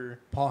Chamber.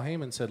 Paul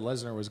Heyman said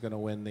Lesnar was going to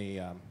win the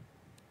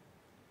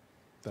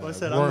So I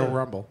said I'm Royal the-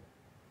 Rumble.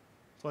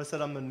 So I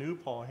said I'm the new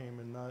Paul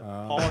Heyman, not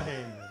Paul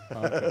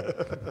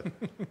Heyman.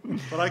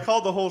 But I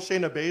called the whole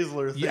Shayna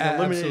Baszler thing, Yeah,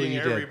 absolutely eliminating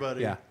you did.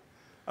 everybody. Yeah.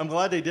 I'm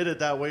glad they did it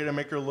that way to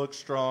make her look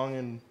strong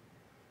and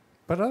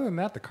But other than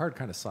that, the card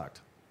kind of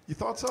sucked. You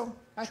thought so?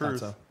 I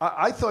Truth. thought so.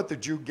 I thought the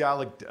Drew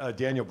Gallagher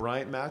Daniel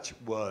Bryant match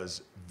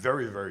was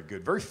very, very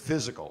good, very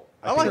physical.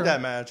 I like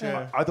that match.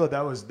 Yeah. I thought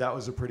that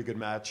was a pretty good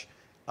match.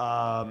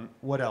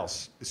 What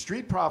else? The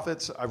Street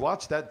Profits. I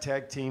watched that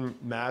tag team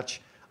match.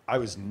 I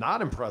was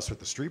not impressed with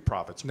the Street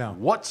Profits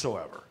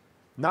whatsoever.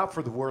 Not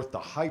for the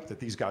hype that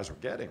these guys were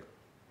getting.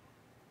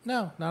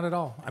 No, not at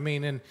all. I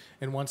mean,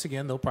 and once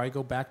again, they'll probably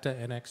go back to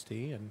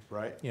NXT, and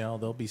Right.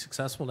 they'll be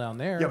successful down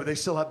there. Yeah, but they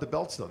still have the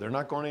belts, though. They're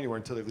not going anywhere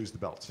until they lose the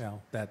belts.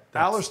 That's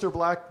Aleister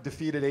Black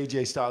defeated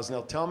AJ Styles.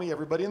 Now, tell me,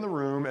 everybody in the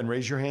room, and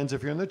raise your hands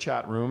if you're in the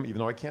chat room, even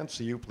though I can't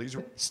see you, please.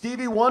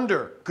 Stevie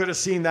Wonder could have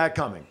seen that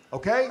coming,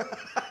 okay?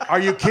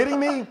 Are you kidding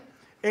me?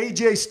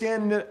 AJ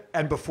standing,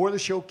 and before the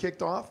show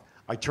kicked off,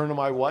 I turned to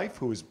my wife,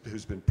 who's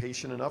been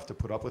patient enough to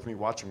put up with me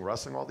watching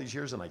wrestling all these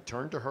years, and I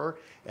turned to her,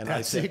 and I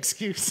That's the said,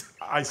 excuse.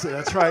 I said,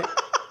 that's right.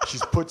 She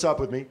puts up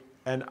with me.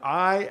 And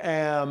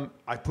I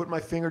put my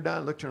finger down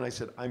and looked at her and I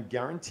said, I'm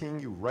guaranteeing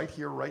you right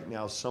here, right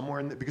now,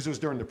 somewhere because it was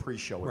during the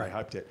pre-show when I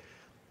hyped it.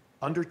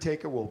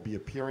 Undertaker will be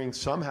appearing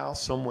somehow,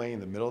 some way in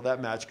the middle of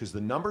that match because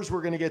the numbers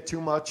were going to get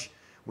too much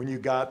when you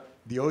got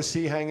the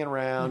OC hanging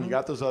around, you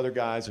got those other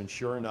guys, and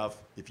sure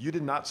enough, if you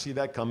did not see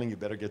that coming, you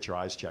better get your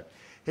eyes checked.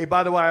 Hey,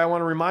 by the way, I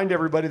want to remind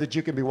everybody that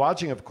you can be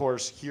watching, of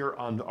course, here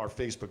on our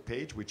Facebook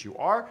page, which you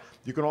are.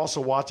 You can also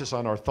watch us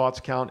on our Thoughts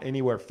Count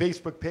Anywhere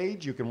Facebook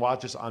page. You can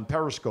watch us on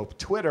Periscope,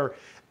 Twitter,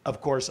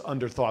 of course,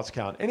 under Thoughts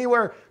Count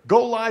Anywhere.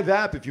 Go Live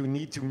app if you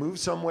need to move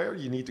somewhere,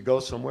 you need to go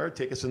somewhere.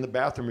 Take us in the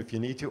bathroom if you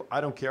need to. I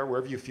don't care.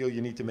 Wherever you feel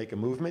you need to make a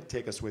movement,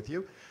 take us with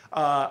you.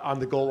 On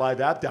the Go Live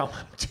app,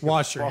 download.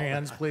 Wash your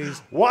hands,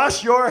 please.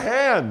 Wash your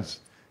hands.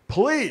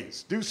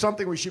 Please do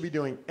something we should be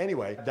doing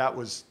anyway. That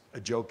was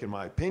a joke in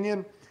my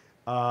opinion.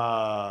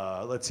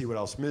 Let's see what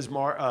else.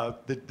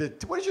 What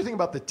did you think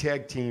about the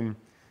tag team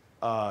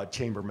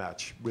chamber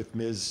match with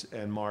Miz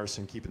and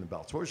Morrison keeping the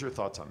belts? What was your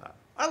thoughts on that?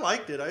 I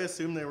liked it. I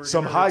assumed they were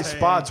Some gonna high retain.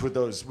 spots with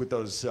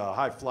those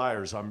high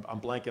flyers. I'm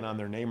blanking on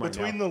their name right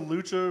Between now. the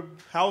Lucha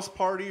House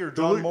Party or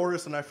John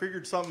Morrison, I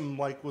figured something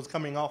like was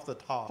coming off the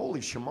top.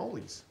 Holy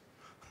shamoles.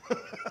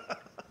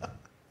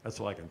 That's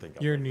all I can think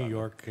of. You're in New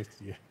York.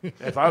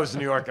 If I was in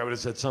New York, I would have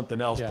said something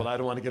else, Yeah. but I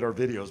don't want to get our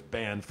videos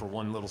banned for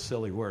one little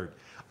silly word.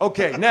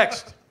 Okay,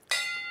 next.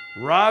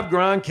 Rob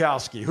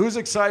Gronkowski, who's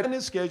excited and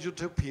is scheduled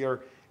to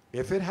appear,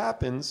 if it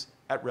happens,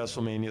 at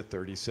WrestleMania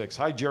 36.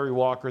 Hi, Jerry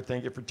Walker.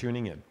 Thank you for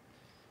tuning in.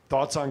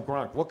 Thoughts on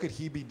Gronk? What could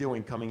he be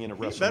doing coming in at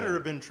He WrestleMania? better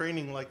have been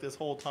training like this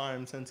whole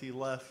time since he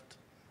left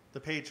the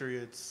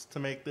Patriots to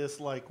make this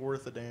like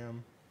worth a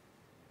damn.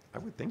 I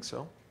would think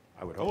so.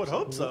 I would I would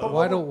hope so.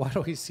 Why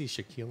don't we see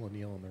Shaquille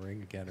O'Neal in the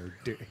ring again,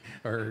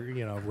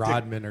 or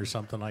Rodman or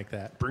something like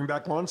that? Bring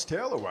back Lawrence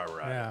Taylor while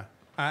we're at it. Yeah,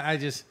 I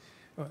just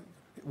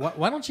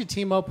why don't you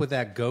team up with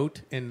that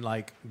goat and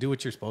like do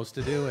what you're supposed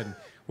to do and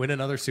win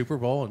another Super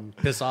Bowl and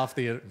piss off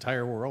the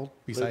entire world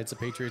besides the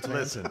Patriots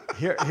fans? Listen,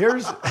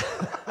 here's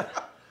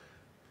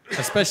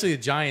Especially a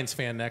Giants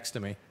fan next to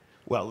me.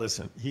 well,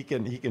 listen, he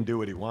can do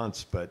what he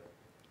wants, but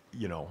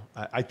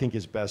I think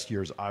his best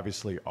years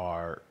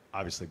are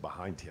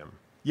behind him.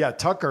 Yeah,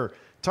 Tucker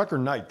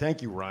Knight.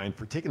 Thank you, Ryan,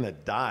 for taking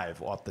that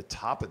dive off the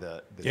top of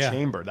the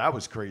chamber. That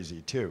was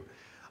crazy too.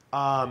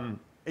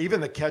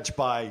 Even the catch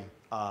by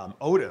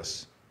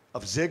Otis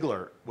of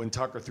Ziggler when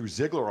Tucker threw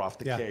Ziggler off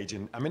the cage,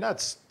 and I mean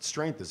that's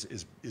strength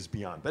is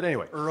beyond. But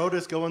anyway, Or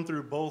Otis going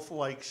through both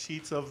like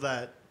sheets of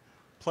that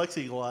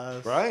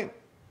plexiglass. right?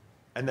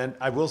 And then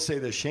I will say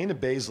this, Shayna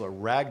Baszler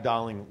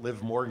ragdolling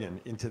Liv Morgan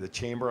into the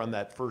chamber on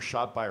that first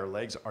shot by her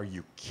legs. Are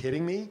you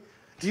kidding me?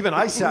 Even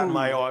I sat in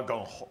my I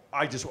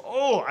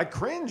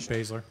cringed.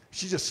 Baszler.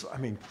 She just, I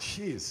mean,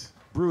 jeez,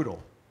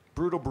 brutal.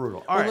 All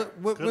Well, right,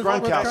 with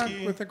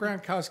Gronkowski. the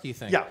Gronkowski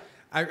thing. Yeah.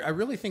 I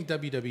really think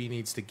WWE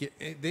needs to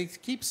get. They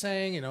keep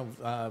saying,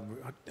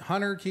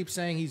 Hunter keeps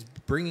saying he's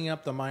bringing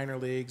up the minor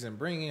leagues and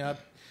bringing up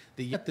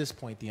at this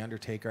point, the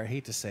Undertaker. I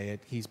hate to say it,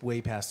 he's way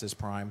past his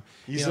prime.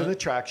 He's an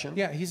attraction.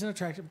 Yeah, he's an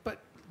attraction, but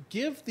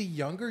give the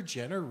younger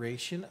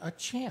generation a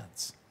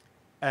chance.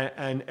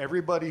 And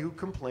everybody who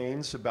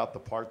complains about the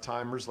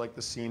part-timers like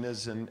the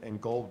Cenas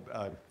and Gold,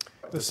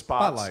 the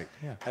spots. Spotlight,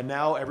 yeah. And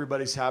now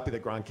everybody's happy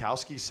that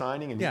Gronkowski's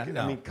signing. And Yeah,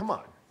 I mean, come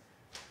on.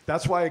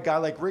 That's why a guy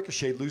like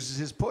Ricochet loses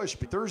his push.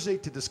 But Thursday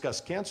to discuss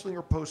canceling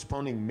or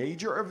postponing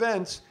major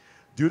events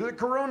due to the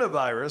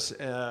coronavirus.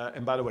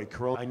 And by the way,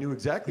 I knew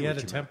exactly He what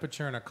had a you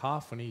temperature and a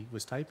cough when he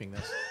was typing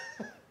this.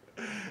 meant.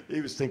 He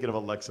was thinking of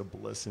Alexa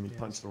Bliss and he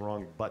punched the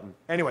wrong button.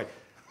 Anyway,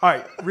 all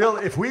right,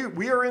 if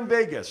we are in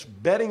Vegas,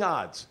 betting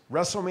odds,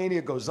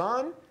 WrestleMania goes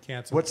on.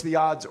 Cancel. What's the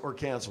odds or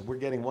cancel? We're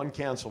getting one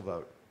cancel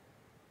vote.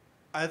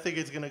 I think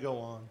it's going to go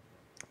on.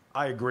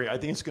 I agree. I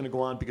think it's going to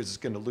go on because it's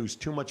going to lose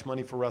too much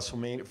money for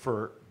WrestleMania,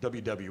 for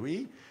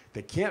WWE.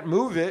 They can't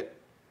move it.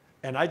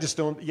 And I just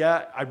don't,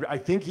 I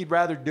think he'd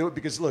rather do it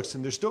because, look,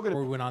 and they're still going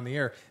Before to. we went on the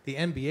air, the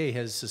NBA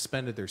has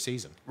suspended their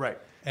season. Right.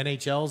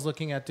 NHL's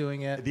looking at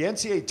doing it. The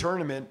NCAA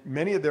tournament,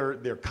 many of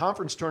their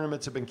conference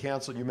tournaments have been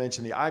canceled. You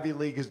mentioned the Ivy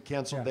League has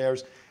canceled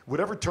theirs.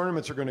 Whatever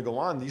tournaments are going to go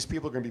on, these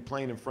people are going to be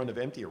playing in front of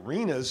empty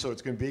arenas, so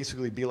it's going to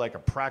basically be like a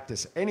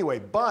practice anyway.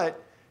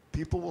 But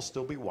people will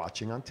still be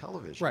watching on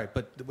television. Right,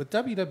 but with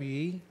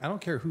WWE, I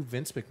don't care who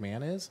Vince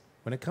McMahon is.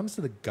 When it comes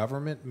to the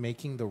government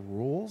making the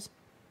rules,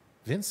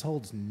 Vince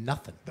holds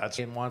nothing.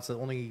 And wants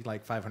only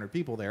like 500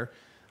 people there.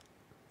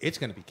 It's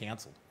going to be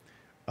canceled.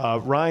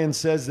 Ryan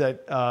says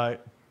that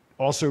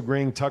also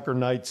agreeing Tucker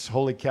Knight's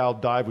Holy Cow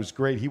dive was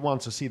great. He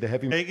wants to see the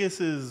heavy.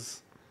 Vegas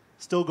is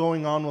still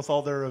going on with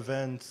all their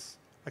events.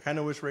 I kind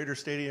of wish Raider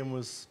Stadium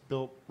was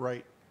built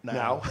right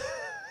now.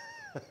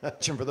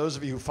 And for those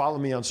of you who follow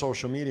me on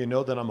social media,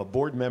 know that I'm a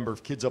board member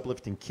of Kids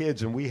Uplifting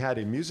Kids, and we had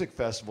a music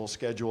festival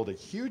scheduled, a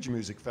huge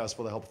music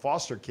festival to help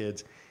foster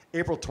kids,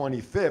 April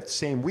 25th,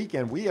 same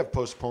weekend. We have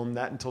postponed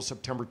that until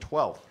September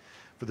 12th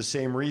for the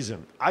same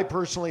reason. I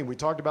personally, we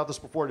talked about this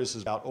before, this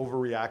is about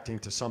overreacting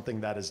to something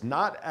that is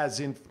not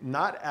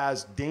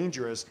as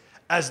dangerous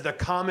as the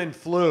common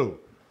flu.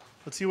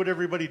 Let's see what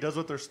everybody does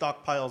with their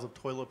stockpiles of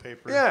toilet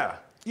paper. Yeah,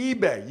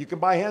 eBay. You can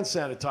buy hand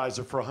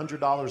sanitizer for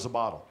 $100 a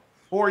bottle.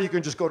 Or you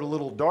can just go to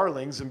Little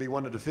Darlings and be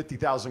one of the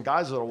 50,000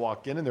 guys that'll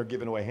walk in and they're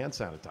giving away hand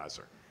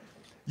sanitizer.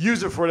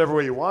 Use it for whatever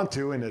way you want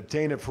to and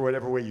obtain it for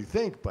whatever way you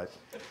think, but...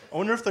 I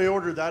wonder if they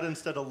ordered that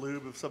instead of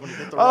lube if somebody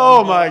hit the Oh,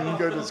 wrong my button.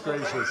 goodness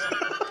gracious.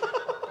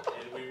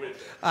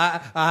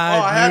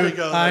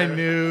 I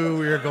knew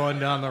we were going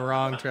down the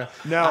wrong track.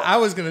 Now- I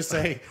was going to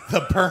say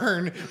the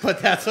burn, but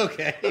that's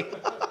okay.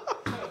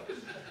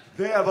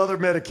 They have other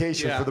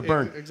medication Yeah, for the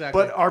burn.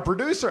 exactly. But our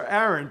producer,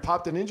 Aaron,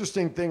 popped an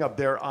interesting thing up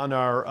there on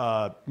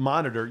our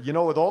monitor. You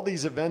know, with all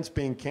these events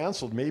being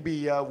canceled,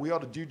 maybe we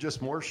ought to do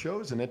just more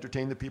shows and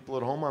entertain the people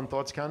at home on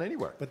Thoughts Count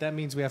Anywhere. But that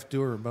means we have to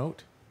do a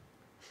remote.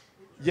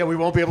 Yeah, we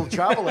won't be able to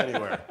travel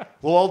anywhere.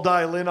 We'll all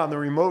dial in on the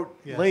remote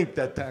link.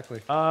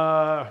 Exactly.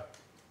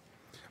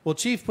 Well,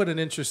 Chief put an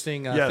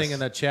interesting Yes. thing in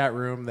the chat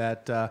room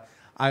that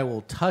I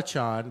will touch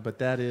on, but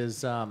that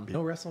is no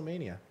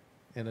WrestleMania.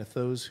 And if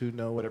those who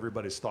know What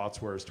everybody's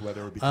thoughts were as to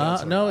whether it would be Uh,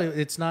 canceled. no, or not.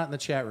 it's not in the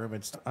chat room.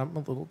 I'm a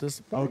little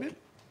disappointed. Okay.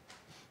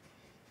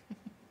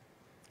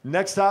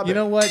 Next topic. You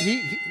know what?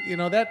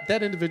 That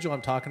individual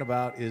I'm talking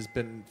about has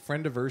been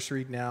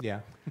friend-anniversaried now. Yeah.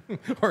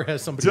 Or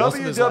has somebody else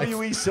in his life.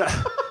 WWE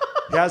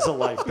he has a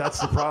life. That's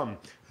the problem.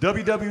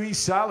 WWE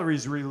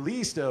salaries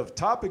released of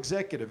top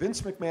executive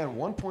Vince McMahon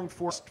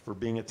 1.4 for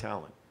being a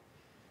talent.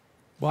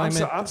 Well,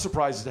 I'm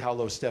surprised as to how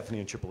low Stephanie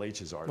and Triple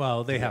H's are.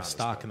 well, they to be have honest,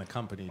 stock but- in the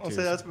company, too. I'll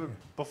say that's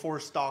before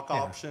stock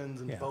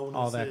options and Yeah, bonuses.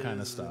 all that kind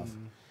of stuff.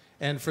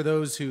 And for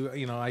those who,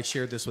 I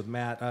shared this with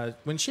Matt.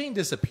 When Shane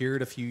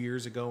disappeared a few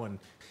years ago, and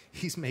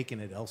he's making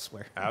it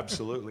elsewhere.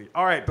 Absolutely.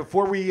 All right,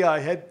 before we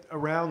head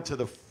around to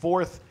the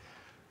fourth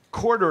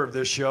quarter of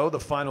this show, the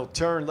final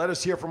turn, let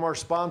us hear from our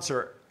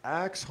sponsor,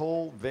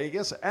 Axe-Hole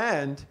Vegas,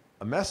 and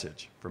a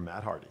message from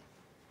Matt Hardy.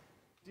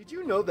 Did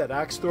you know that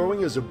axe throwing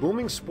is a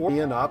booming sport in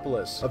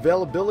Indianapolis?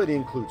 Availability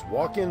includes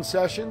walk-in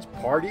sessions,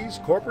 parties,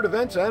 corporate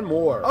events, and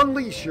more.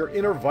 Unleash your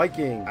inner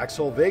Viking.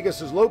 Axe-Hole Vegas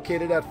is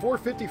located at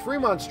 450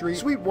 Fremont Street,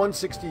 Suite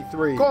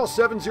 163. Call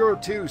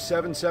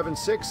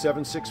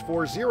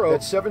 702-776-7640.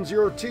 That's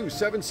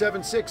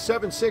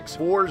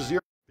 702-776-7640.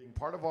 Being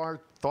part of our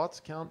Thoughts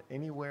Count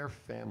Anywhere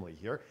family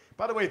here.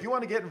 By the way, if you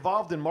want to get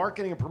involved in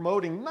marketing and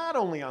promoting not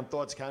only on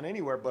Thoughts Count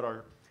Anywhere, but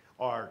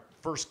our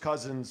first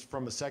cousins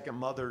from a second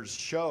mother's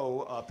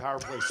show, Power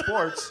Play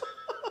Sports,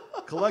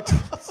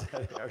 collectibles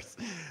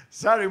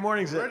Saturday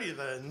mornings at Ready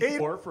then. 8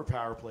 or for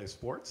Power Play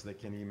Sports. They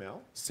can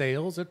email.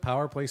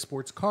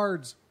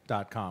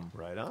 Sales@powerplaysportscards.com.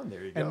 Right on.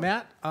 There you go. And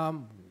Matt,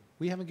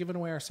 we haven't given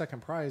away our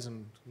second prize,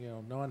 and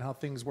knowing how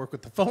things work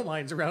with the phone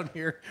lines around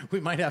here, we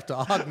might have to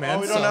augment.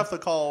 Oh, we don't have to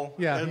call.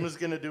 Yeah. Ed was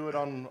going to do it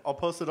I'll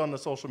post it on the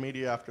social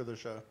media after the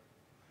show.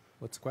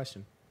 What's the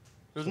question?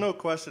 There's no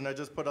question. I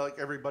just put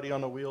everybody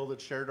on the wheel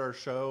that shared our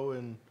show,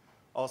 and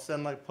I'll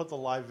put the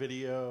live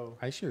video.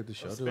 I shared the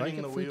show. Do I spinning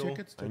get the free wheel.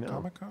 tickets to I know.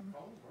 Comic Con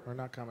or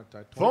not Comic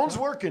Con? Phone's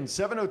working.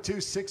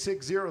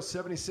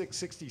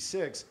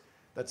 702-660-7666.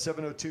 That's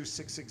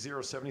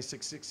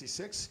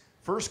 702-660-7666.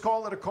 First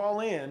call at a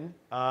call in.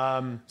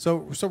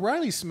 So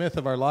Riley Smith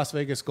of our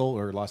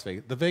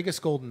the Vegas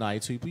Golden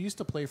Knights, who used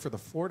to play for the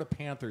Florida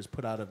Panthers,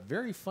 put out a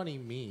very funny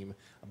meme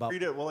about.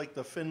 Read it like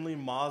the Finley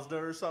Mazda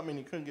or something.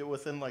 You couldn't get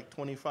within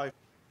 25.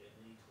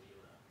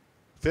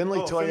 Finley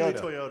Toyota. Finley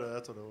Toyota.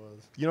 That's what it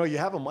was. You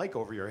have a mic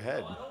over your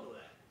head.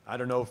 I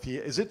don't know if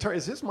is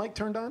this mic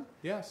turned on?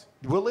 Yes.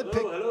 Will it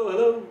pick?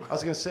 Hello. I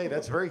was going to say,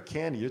 that's very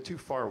candy. You're too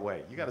far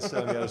away. You got to sit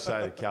on the other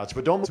side of the couch.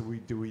 But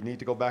do we need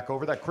to go back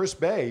over that? Chris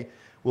Bay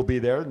will be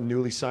there,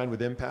 newly signed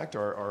with Impact,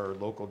 our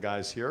local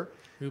guys here.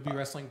 Who'll be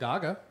wrestling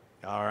Daga?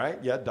 All right.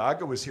 Yeah,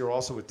 Daga was here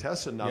also with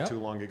Tessa not Yep. too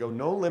long ago.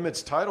 No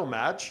Limits title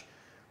match.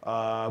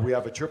 We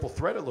have a triple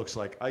threat, it looks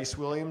like. Ice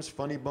Williams,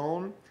 Funny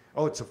Bone.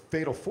 Oh, it's a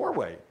fatal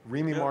four-way.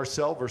 Remy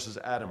Marcel versus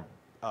Adam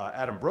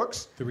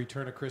Brooks. The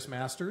return of Chris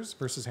Masters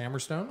versus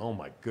Hammerstone. Oh,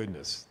 my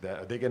goodness.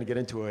 Are they going to get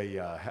into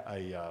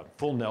a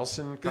full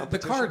Nelson The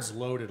competition? card's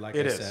loaded, like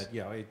It I is.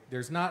 said.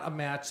 There's not a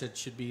match that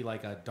should be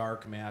like a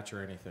dark match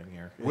or anything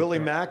here. Willie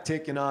Mack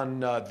taking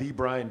on the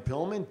Brian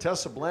Pillman.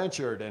 Tessa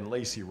Blanchard and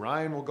Lacey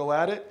Ryan will go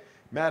at it.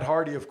 Matt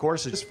Hardy, of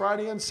course, is this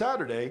Friday and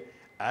Saturday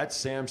at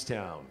Sam's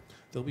Town.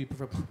 They'll be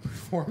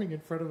performing in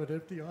front of an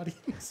empty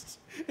audience,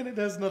 and it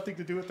has nothing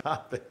to do with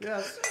that.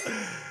 Yes.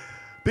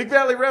 Big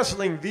Valley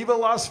Wrestling, Viva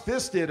Las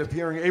Fisted,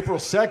 appearing April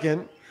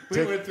 2nd.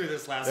 We went through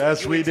this last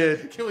Yes, week. we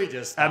did. Can we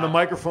just And the stop?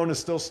 microphone is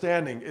still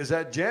standing. Is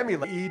that Jamie?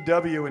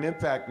 EW and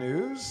Impact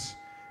News.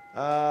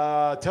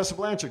 Tessa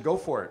Blanchard, go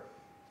for it.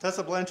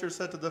 Tessa Blanchard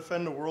set to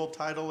defend the world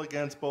title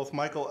against both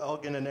Michael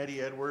Elgin and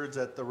Eddie Edwards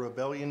at the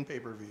Rebellion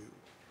pay-per-view.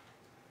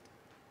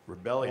 I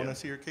Rebellion. want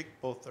to see her kick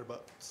both their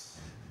butts.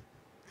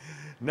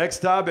 Next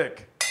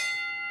topic.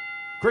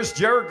 Chris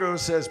Jericho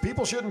says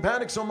people shouldn't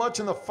panic so much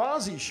and the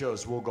Fozzy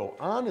shows will go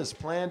on as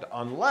planned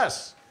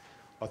unless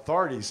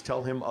authorities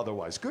tell him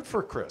otherwise. Good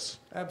for Chris.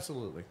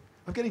 Absolutely.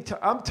 I'm getting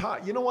I'm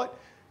tired. You know what?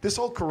 This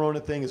whole Corona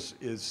thing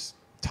is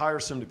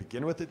tiresome to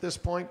begin with at this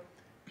point,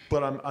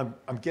 but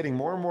I'm getting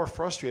more and more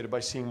frustrated by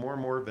seeing more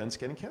and more events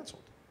getting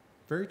canceled.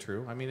 Very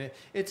true. I mean,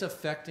 it's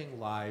affecting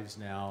lives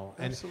now.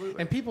 And, Absolutely.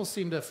 And people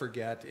seem to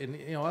forget. And,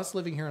 us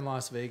living here in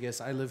Las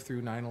Vegas, I lived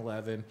through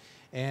 9/11.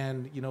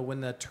 And, when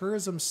the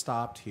tourism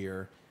stopped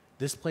here,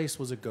 this place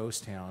was a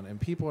ghost town.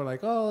 And people are like,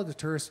 oh, the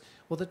tourists.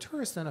 Well, the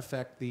tourists then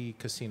affect the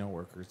casino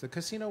workers. The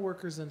casino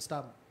workers then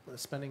stop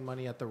spending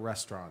money at the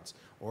restaurants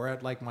or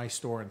at, my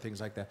store and things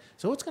like that.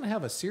 So it's going to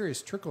have a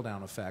serious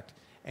trickle-down effect.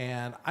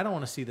 And I don't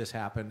want to see this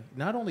happen,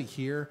 not only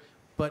here,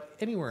 but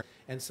anywhere,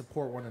 and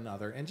support one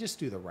another and just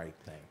do the right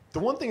thing. The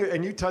one thing,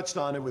 and you touched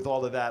on it with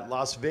all of that,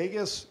 Las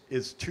Vegas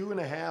is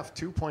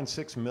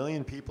 2.6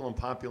 million people in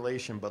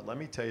population. But let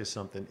me tell you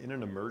something, in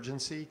an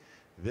emergency,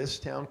 this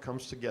town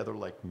comes together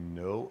like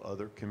no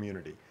other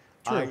community,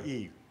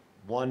 i.e.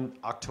 1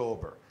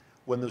 October.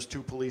 When those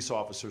 2 police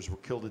officers were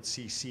killed at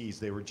CC's,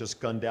 they were just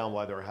gunned down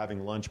while they were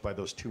having lunch by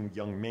those 2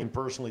 young men. I can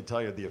personally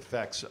tell you the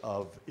effects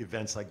of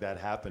events like that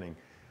happening.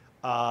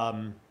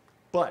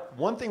 But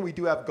one thing we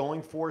do have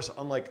going for us,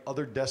 unlike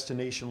other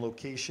destination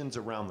locations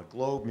around the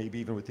globe, maybe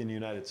even within the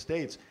United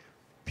States,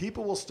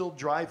 people will still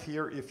drive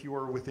here if you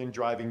are within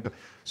driving.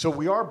 So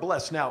we are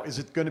blessed. Now, is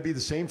it going to be the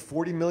same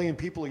 40 million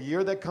people a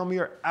year that come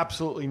here?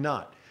 Absolutely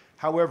not.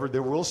 However,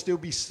 there will still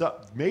be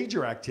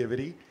major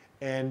activity,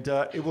 and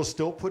it will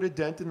still put a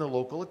dent in the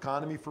local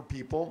economy for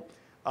people.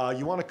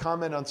 You want to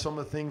comment on some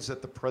of the things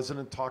that the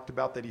president talked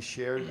about that he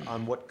shared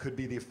on what could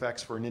be the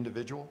effects for an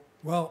individual?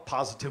 Well,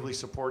 Positively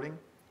supporting?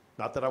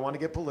 Not that I want to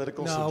get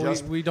political, no, so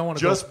just, we don't want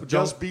to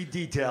just be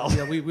detailed.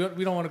 Yeah, we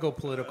don't want to go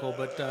political,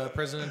 but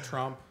President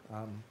Trump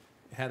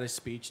had a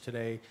speech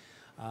today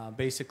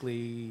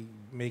basically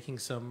making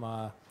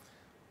some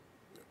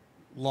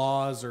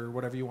laws or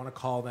whatever you want to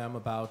call them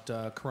about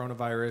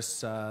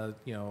coronavirus,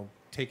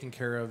 taking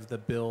care of the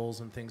bills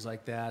and things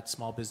like that.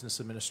 Small Business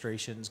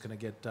Administration is going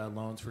to get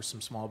loans for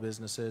some small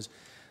businesses.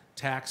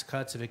 Tax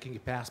cuts, if it can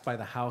get passed by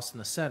the House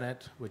and the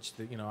Senate, which,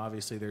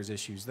 obviously there's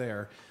issues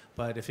there.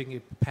 But if it can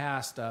get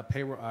passed,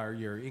 payroll or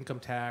your income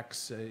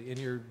tax in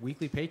your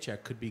weekly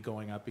paycheck could be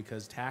going up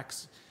because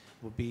tax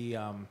will be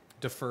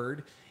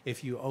deferred.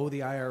 If you owe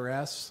the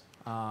IRS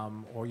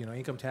or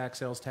income tax,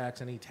 sales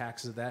tax, any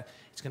taxes of that,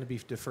 it's going to be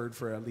deferred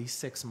for at least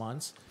 6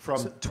 months.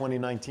 From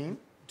 2019?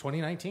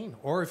 2019.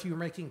 Or if you're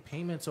making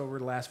payments over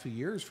the last few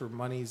years for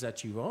monies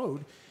that you've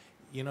owed,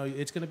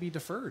 it's going to be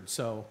deferred.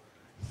 So,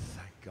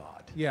 thank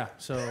God. Yeah.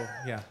 So,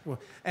 yeah. Well,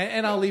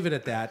 and I'll leave it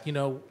at that.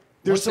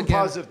 There's some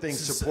positive things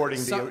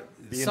supporting the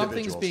individuals.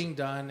 Something's being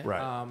done.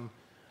 Right.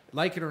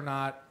 Like it or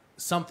not,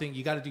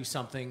 you got to do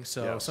something.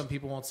 So Yes. some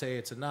people won't say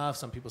it's enough.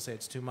 Some people say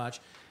it's too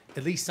much.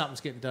 At least something's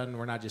getting done and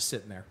we're not just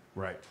sitting there.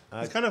 Right.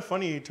 It's kind of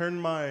funny. You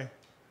turned my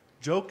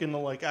joke into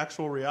like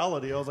actual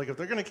reality. I was like, if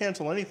they're going to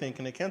cancel anything,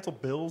 can they cancel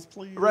bills,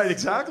 please? Right,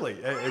 exactly.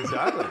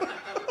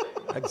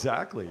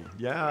 Exactly.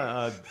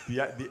 Yeah.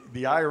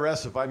 The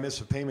IRS, if I miss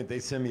a payment, they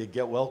send me a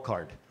get well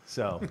card.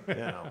 So,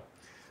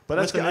 But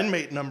With an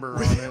inmate number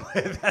on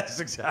it. That's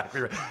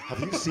exactly right.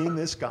 Have you seen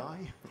this guy?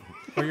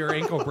 Or your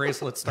ankle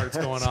bracelet starts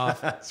going off.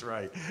 That's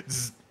right.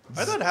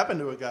 I thought it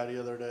happened to a guy the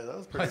other day. That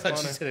was pretty I thought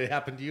funny. you said it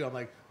happened to you. I'm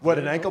like, What,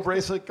 an ankle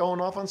bracelet going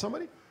off on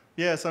somebody?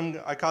 Yeah,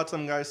 I caught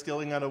some guy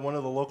stealing out of one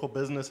of the local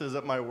businesses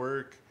at my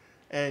work,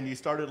 and he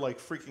started like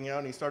freaking out,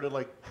 and he started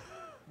like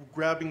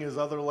grabbing his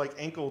other like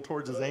ankle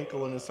towards his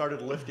ankle, and it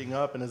started lifting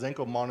up, and his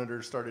ankle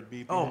monitor started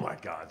beeping. Oh my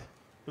God.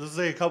 Let's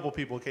say a couple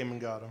people came and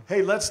got him.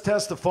 Hey, let's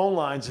test the phone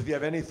lines. If you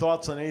have any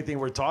thoughts on anything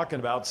we're talking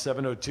about,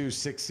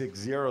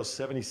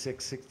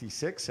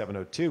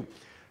 702-660-7666,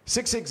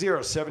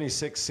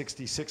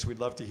 702-660-7666. We'd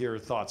love to hear your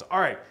thoughts.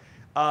 All right,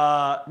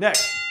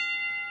 next.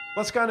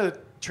 Let's kind of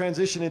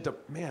transition into,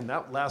 man,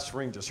 that last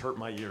ring just hurt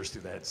my ears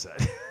through the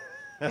headset.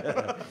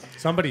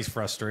 somebody's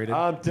frustrated.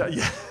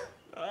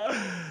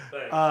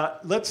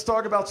 Let's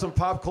talk about some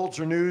pop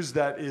culture news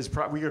that is,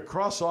 we could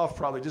cross off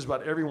probably just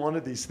about every one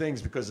of these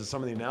things because of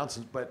some of the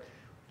announcements, but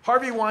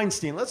Harvey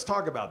Weinstein, let's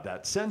talk about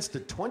that. Sentenced to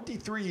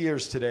 23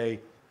 years today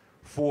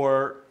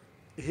for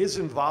his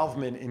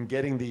involvement in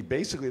getting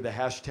basically the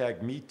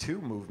hashtag Me Too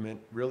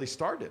movement really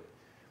started.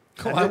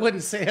 Well, I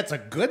wouldn't say it's a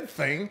good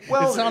thing.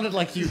 Well, it sounded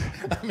like you,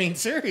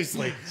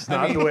 seriously. It's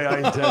not the way I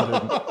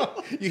intended.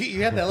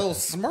 You had that little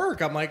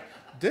smirk. I'm like,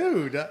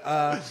 dude.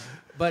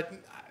 But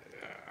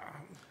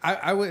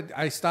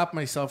I stopped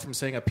myself from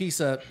saying a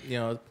piece of,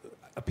 a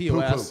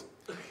POS.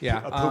 Poo-poo.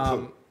 Yeah. A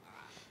poo-poo.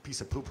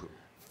 Piece of poo-poo.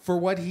 For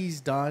what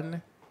he's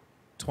done,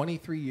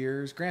 23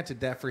 years. Granted,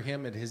 that for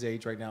him at his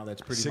age right now,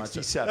 that's pretty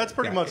 67. That's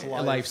pretty much a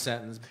life. life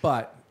sentence.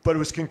 But But it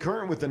was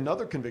concurrent with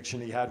another conviction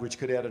he had, which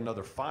could add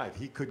another 5.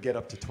 He could get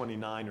up to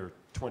 29 or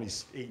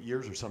 28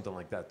 years or something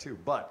like that, too.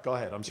 But go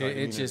ahead. I'm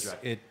sorry.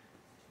 it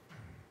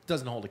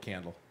doesn't hold a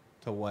candle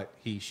to what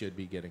he should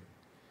be getting.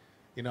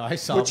 I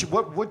saw.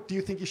 What do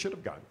you think he should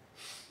have gotten?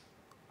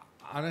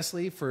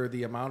 Honestly, for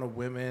the amount of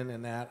women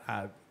and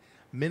that,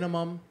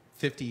 minimum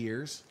 50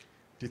 years.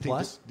 Do you think?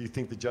 Plus? Do you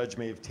think the judge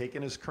may have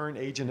taken his current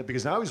age in it?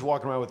 Because now he's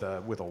walking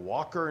around with a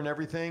walker and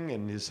everything,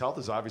 and his health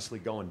is obviously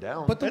going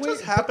down. But It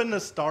just happened to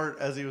start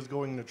as he was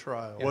going to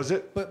trial. Was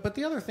it? But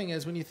the other thing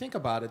is, when you think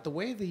about it, the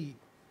way the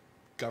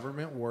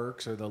government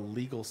works or the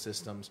legal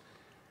systems,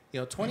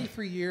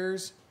 23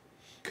 years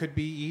could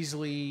be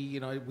easily,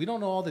 we don't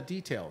know all the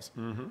details.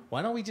 Mm-hmm.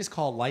 Why don't we just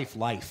call life?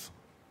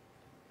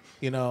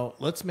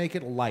 Let's make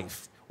it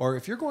life. Or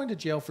if you're going to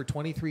jail for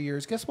 23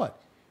 years, guess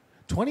what?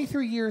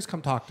 23 years,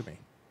 come talk to me.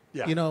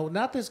 Yeah.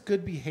 Not this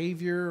good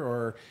behavior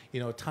or,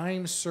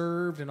 time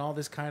served and all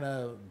this kind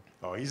of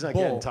Oh, he's not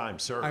bull. getting time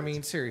served. I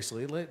mean,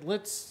 seriously,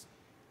 let's.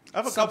 I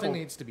have a something couple.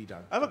 needs to be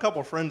done. I have a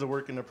couple friends that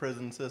work in the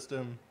prison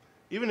system.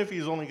 Even if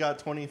he's only got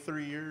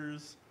 23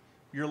 years,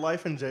 your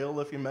life in jail,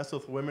 if you mess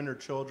with women or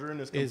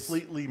children, is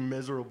completely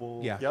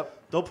miserable. Yeah.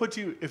 Yep. They'll put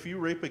you, if you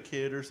rape a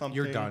kid or something,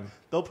 You're done.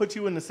 They'll put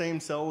you in the same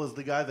cell as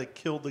the guy that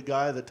killed the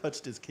guy that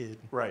touched his kid.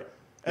 Right.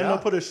 And Yeah.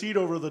 they'll put a sheet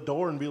over the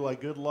door and be like,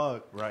 good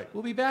luck. Right.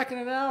 We'll be back in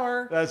an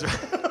hour. That's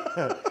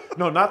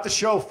no, not the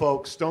show,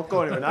 folks. Don't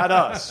go anywhere. Not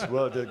us.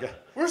 Well,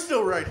 We're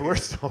still right here. we're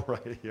still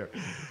right here.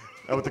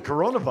 And with the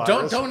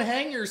coronavirus. Don't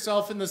hang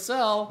yourself in the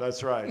cell.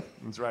 That's right.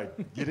 That's right.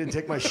 You didn't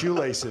take my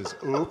shoelaces.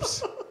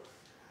 Oops.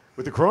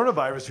 With the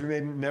coronavirus, we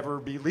may never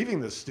be leaving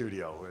this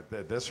studio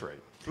at this rate.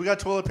 We got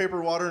toilet paper,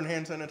 water, and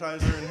hand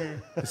sanitizer in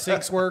here. The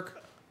sinks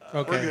work.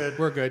 Okay, We're good.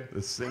 We're good.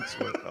 The sinks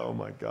were, oh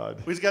my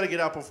God. We just got to get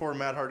out before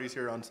Matt Hardy's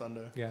here on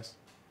Sunday. Yes.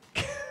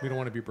 We don't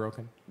want to be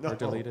broken No, or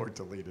deleted. or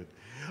deleted.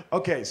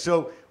 Okay,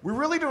 so we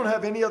really don't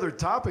have any other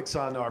topics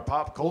on our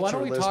pop culture Well, why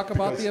don't we list talk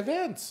about because- the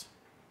events?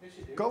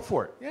 Go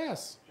for it.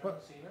 Yes.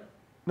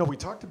 No, we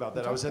talked about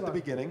that. I was at the about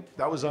it. beginning.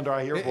 That was under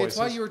I Hear Voices. It's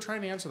while you were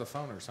trying to answer the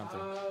phone or something.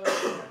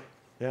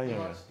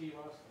 Yeah.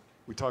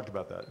 We talked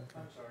about that.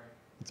 I'm sorry.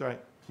 It's all right.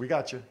 We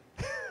got you.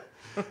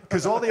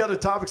 Because all the other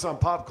topics on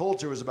pop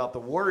culture was about the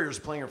Warriors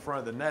playing in front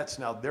of the Nets.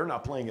 Now they're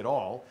not playing at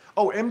all.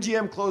 Oh,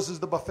 MGM closes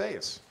the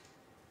buffets.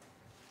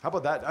 How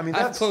about that? I mean,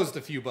 I've that's, closed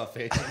a few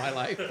buffets in my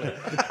life.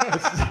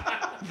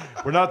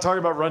 But we're not talking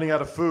about running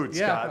out of food,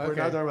 Yeah, Scott. We're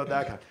okay. not talking about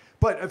that kind.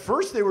 But at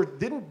first they were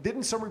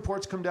didn't some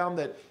reports come down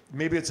that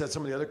maybe it's at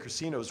some of the other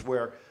casinos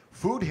where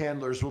food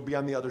handlers will be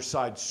on the other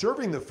side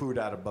serving the food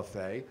at a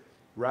buffet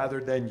rather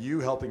than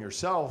you helping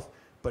yourself.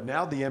 But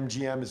now the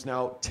MGM is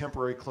now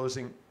temporarily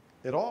closing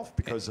it off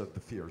because of the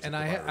fears. And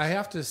of the I virus.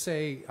 have to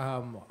say,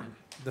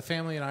 the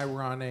family and I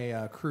were on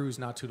a cruise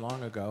not too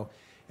long ago,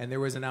 and there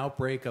was an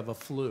outbreak of a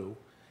flu.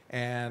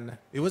 And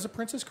it was a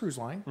Princess Cruise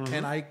Line. Mm-hmm.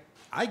 And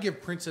I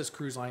give Princess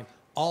Cruise Line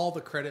all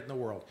the credit in the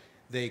world.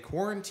 They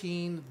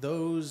quarantined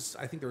those,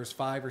 I think there was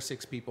 5 or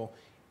 6 people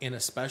in a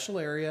special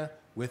area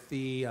with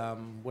the,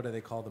 what do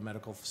they call the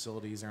medical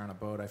facilities there on a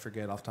boat? I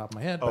forget off the top of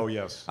my head. Oh, but,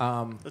 yes.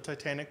 The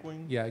Titanic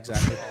wing? Yeah,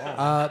 exactly.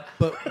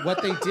 But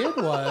what they did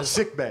was...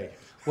 Sick bay.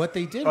 What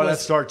they did Oh, was...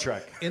 that's Star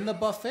Trek. In the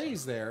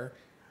buffets there,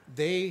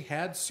 they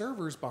had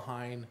servers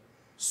behind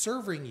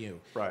serving you.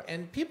 Right.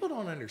 And people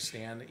don't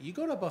understand. You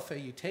go to a buffet,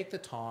 you take the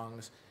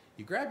tongs,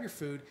 you grab your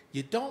food,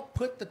 you don't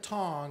put the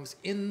tongs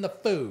in the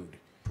food.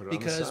 Put it on the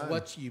Because side.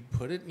 what you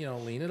put it,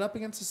 lean it up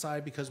against the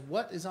side, because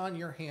what is on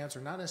your hands,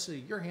 or not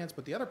necessarily your hands,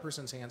 but the other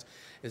person's hands,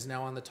 is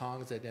now on the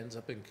tongs that ends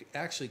up and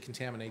actually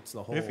contaminates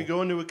the whole. If you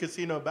go into a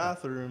casino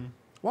bathroom,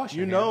 Wash you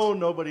your know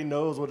hands. nobody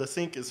knows what a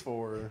sink is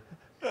for.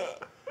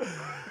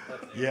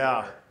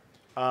 Yeah.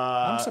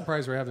 I'm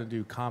surprised we're having to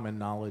do common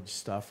knowledge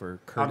stuff or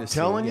courtesy. I'm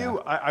telling yeah. you,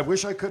 I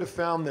wish I could have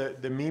found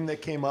the meme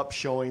that came up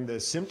showing the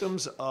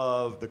symptoms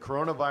of the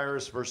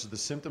coronavirus versus the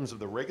symptoms of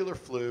the regular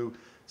flu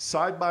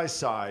side by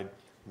side.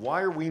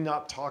 Why are we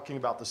not talking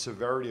about the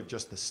severity of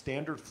just the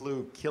standard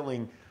flu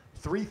killing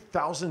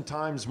 3,000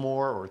 times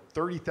more or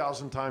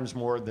 30,000 times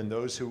more than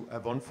those who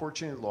have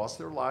unfortunately lost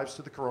their lives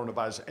to the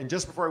coronavirus? And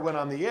just before I went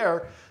on the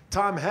air,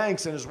 Tom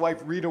Hanks and his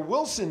wife Rita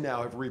Wilson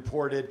now have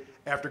reported,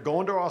 after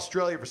going to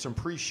Australia for some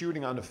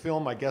pre-shooting on a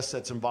film, I guess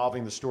that's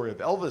involving the story of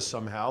Elvis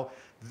somehow,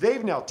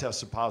 they've now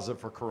tested positive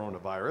for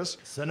coronavirus.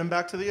 Send him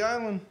back to the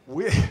island.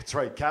 That's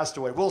right,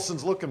 Castaway.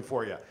 Wilson's looking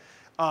for you.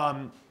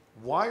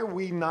 Why are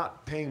we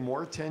not paying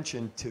more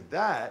attention to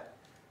that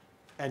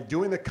and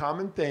doing the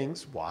common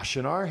things,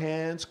 washing our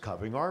hands,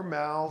 covering our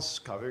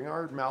mouths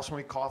when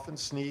we cough and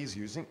sneeze,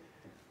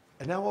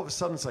 and now all of a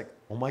sudden it's like,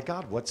 oh my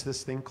God, what's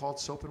this thing called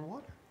soap and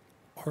water?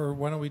 Or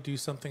why don't we do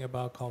something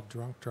about called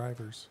drunk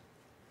drivers?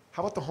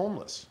 How about the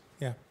homeless?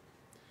 Yeah.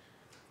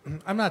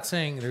 I'm not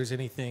saying there's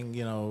anything,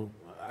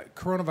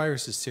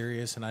 coronavirus is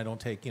serious, and I don't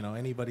take,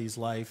 anybody's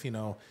life,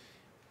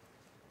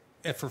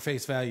 for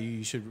face value,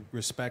 you should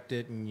respect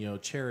it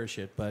and, cherish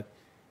it. But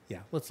yeah,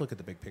 let's look at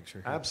the big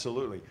picture here.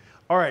 Absolutely.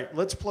 All right,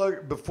 let's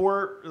plug,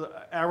 before,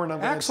 Aaron,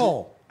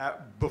 Axel.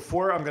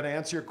 Before I'm going to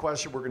answer your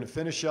question, we're going to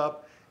finish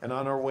up, and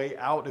on our way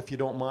out, if you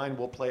don't mind,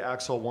 we'll play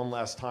Axel one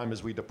last time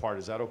as we depart.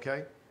 Is that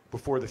okay?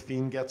 Before the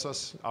Fiend gets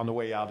us on the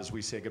way out as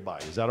we say goodbye.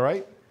 Is that all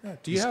right? Yeah.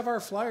 Do you have our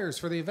flyers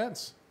for the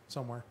events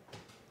somewhere?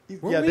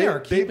 Yeah, We are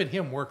keeping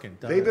him working.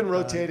 They've been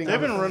rotating. They've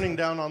on been the- running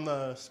down on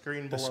the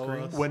screen below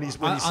screen? us. when he's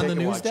On the taking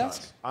news wide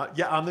desk? shots.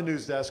 Yeah, on the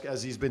news desk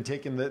as he's been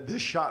taking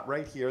this shot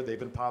right here. They've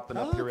been popping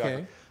up Oh,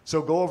 periodically. okay.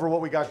 So go over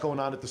what we got going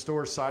on at the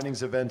store,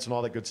 signings, events, and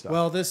all that good stuff.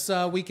 Well, this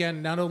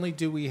weekend, not only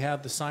do we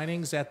have the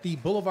signings at the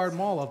Boulevard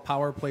Mall of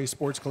Power Play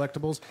Sports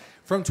Collectibles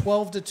from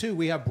 12 to 2,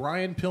 we have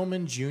Brian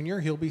Pillman Jr.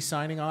 He'll be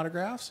signing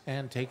autographs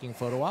and taking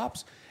photo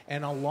ops.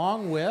 And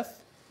along with,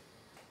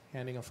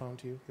 handing a phone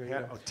to you. There you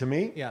go. To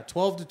me? Yeah,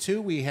 12 to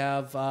 2, we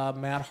have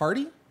Matt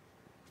Hardy,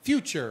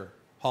 future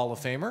Hall of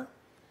Famer.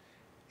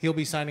 He'll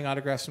be signing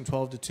autographs from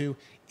 12 to 2.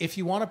 If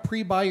you want to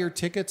pre-buy your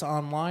tickets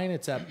online,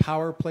 it's at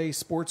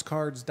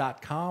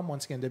powerplaysportscards.com.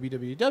 Once again,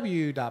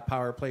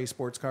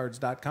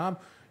 www.powerplaysportscards.com.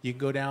 You can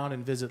go down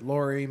and visit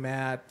Lori,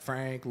 Matt,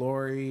 Frank,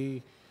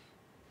 Lori,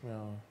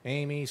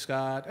 Amy,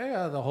 Scott,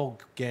 the whole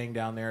gang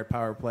down there at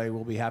Power Play.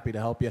 We'll be happy to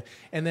help you.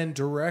 And then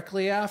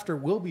directly after,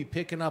 we'll be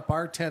picking up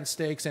our tent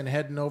stakes and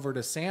heading over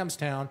to Sam's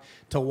Town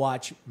to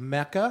watch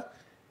Mecca.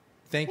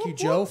 Thank you,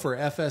 Joe, for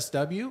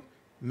FSW.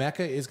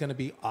 Mecca is going to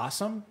be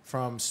awesome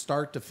from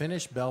start to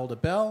finish, bell to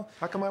bell.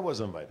 How come I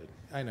was invited?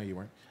 I know you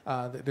weren't.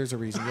 There's a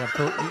reason.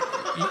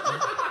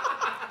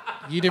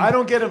 You didn't. I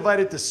don't get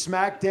invited to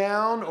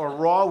SmackDown or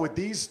Raw with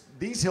these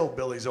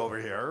hillbillies over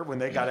here when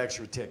they got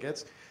extra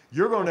tickets.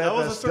 You're going to That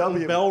was a certain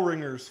FSW. bell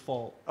ringer's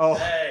fault. Oh,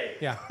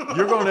 Yeah.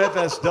 you're going to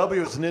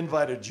FSW as an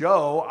invited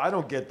Joe. I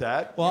don't get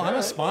that. Well, I'm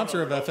a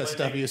sponsor of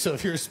FSW, so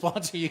if you're a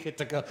sponsor, you get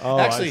to go. Oh,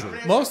 I Actually, see.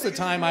 most of the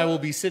time I will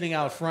be sitting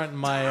out front in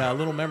my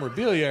little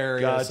memorabilia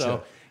area.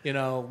 Gotcha.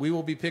 So, we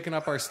will be picking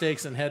up our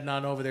steaks and heading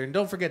on over there. And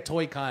don't forget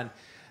ToyCon.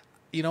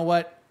 You know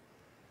what?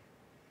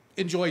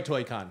 Enjoy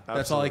ToyCon.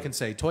 That's all I Absolutely. can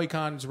say.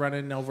 ToyCon's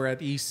running over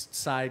at East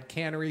Side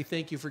Cannery.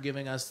 Thank you for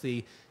giving us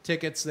the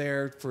tickets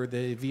there for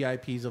the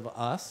VIPs of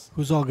us.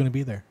 Who's all going to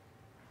be there?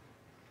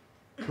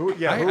 Who,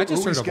 yeah, I who, just who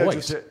we heard a scheduled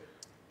voice. to-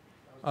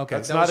 Okay,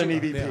 That's that not was an you.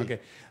 EVP. Yeah,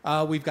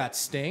 okay. We've got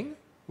Sting.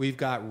 We've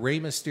got Rey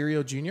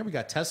Mysterio Jr. We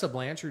got Tessa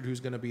Blanchard,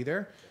 who's going to be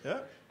there. Yeah.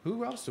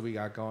 Who else do we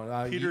got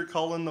going? Peter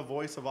Cullen, the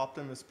voice of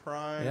Optimus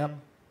Prime. Yep.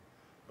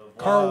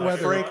 Carl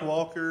Weathers. Frank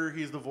Walker,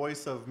 he's the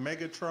voice of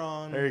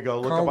Megatron. There you go.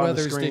 Look Carl up on the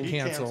Weathers screen. did He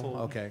cancel. canceled.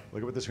 Okay.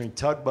 Look up at the screen.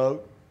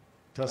 Tugboat.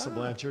 Tessa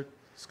Blanchard.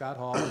 Scott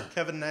Hall.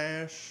 Kevin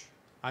Nash.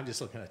 I'm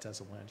just looking at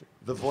Tessa Blanchard.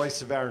 The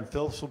voice of Aaron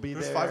Phillips will be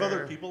There's there. 5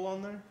 other people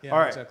on there. Yeah, All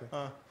right. exactly.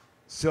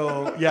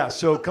 So, yeah,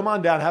 so come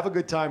on down. Have a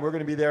good time. We're going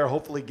to be there,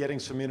 hopefully getting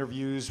some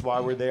interviews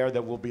while we're there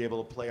that we'll be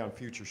able to play on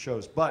future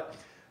shows. But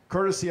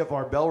courtesy of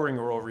our bell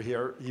ringer over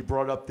here, he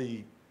brought up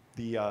the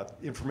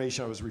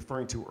information I was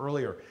referring to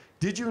earlier.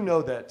 Did you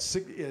know that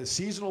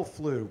seasonal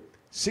flu,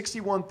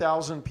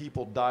 61,000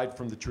 people died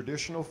from the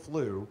traditional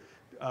flu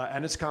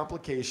and its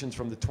complications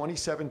from the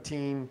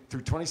 2017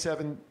 through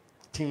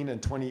 2017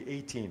 and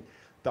 2018?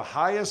 The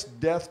highest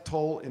death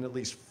toll in at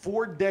least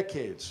 4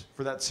 decades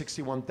for that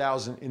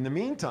 61,000. In the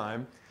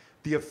meantime,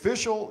 the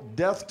official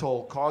death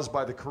toll caused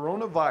by the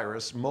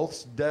coronavirus,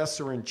 most deaths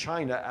are in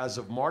China as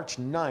of March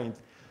 9th,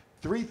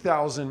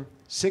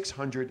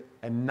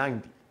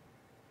 3,690.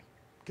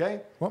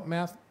 Okay? What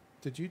math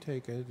did you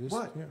take?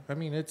 What? Yeah, I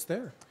mean, it's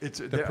there. It's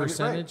the there- I mean, right.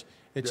 percentage.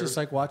 It's There's- just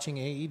like watching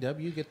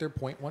AEW get their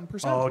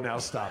 0.1%. Oh, now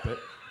stop it.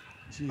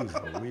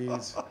 Jeez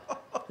Louise.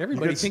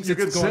 Everybody thinks it's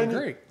going send,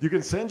 great. You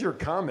can send your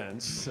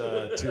comments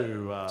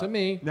to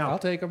me. Now, I'll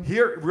take 'em.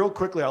 Here, real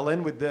quickly, I'll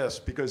end with this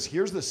because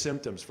here's the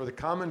symptoms for the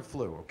common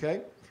flu,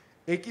 okay?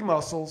 Achy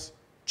muscles,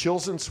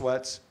 chills and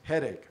sweats,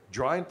 headache,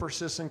 dry and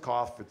persistent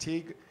cough,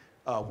 fatigue,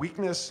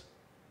 weakness,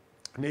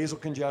 nasal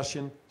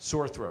congestion,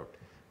 sore throat.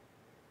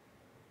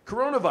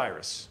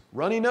 Coronavirus,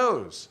 runny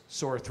nose,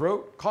 sore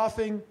throat,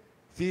 coughing,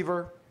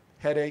 fever,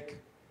 headache,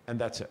 and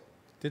that's it.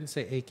 Didn't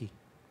say achy.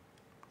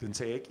 Didn't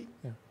say achy?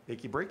 Yeah.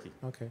 Achy breaky.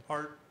 Okay.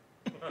 Heart.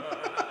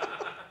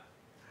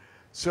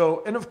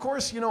 So, and of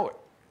course,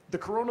 the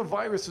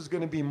coronavirus is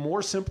going to be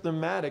more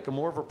symptomatic and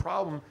more of a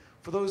problem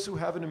for those who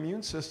have an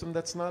immune system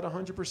that's not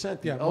 100%,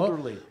 the Yeah,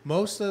 elderly.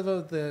 Most of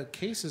the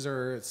cases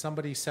are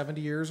somebody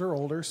 70 years or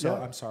older, so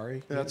Yeah. I'm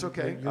sorry. That's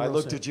okay. You're I all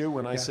looked set. at you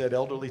when I Yeah. said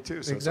elderly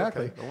too, so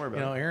Exactly. it's okay. Don't worry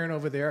about it. Aaron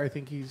over there, I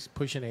think he's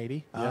pushing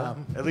 80. Yeah.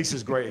 At least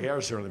his gray hair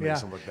certainly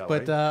makes him look that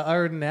but way.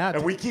 other than that,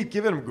 And we keep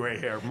giving him gray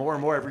hair more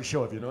and more every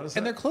show. Have you noticed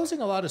and that? they're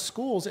closing a lot of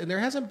schools, and there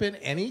hasn't been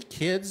any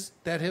kids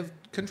that have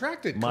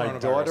contracted My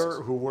coronaviruses. daughter,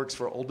 who works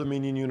for Old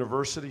Dominion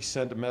University,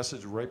 sent a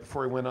message right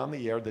before he went on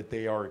the air that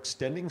they are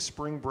extending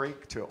spring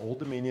break to Old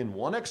Dominion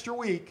 1 extra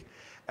week.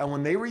 And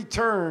when they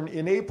return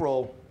in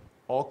April,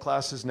 all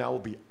classes now will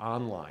be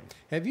online.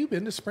 Have you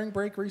been to spring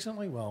break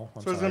recently? Well,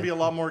 I'm So there's sorry. going to be a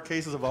lot more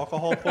cases of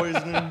alcohol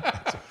poisoning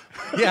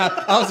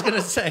Yeah, I was going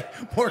to say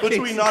more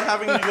between cases. not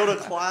having to go to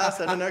class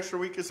and an extra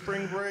week of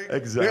spring break.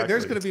 Exactly.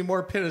 There's going to be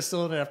more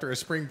penicillin after a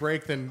spring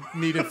break than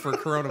needed for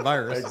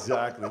coronavirus.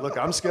 Exactly. Look,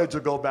 I'm scheduled to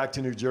go back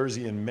to New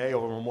Jersey in May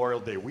over Memorial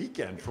Day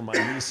weekend for my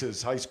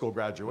niece's high school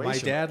graduation. My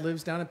dad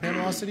lives down in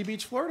Panama City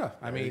Beach, Florida.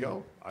 I There you mean,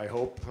 go. I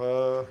hope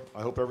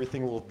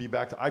everything will be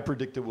back. I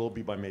predict it will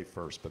be by May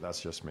 1st, but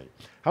that's just me.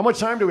 How much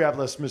time do we have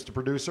left, Mr.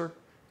 Producer?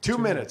 2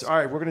 minutes. All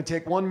right, we're going to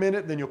take 1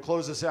 minute, then you'll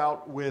close us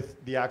out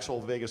with the actual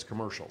Vegas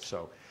commercial.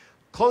 So,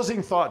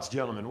 closing thoughts,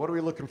 gentlemen. What are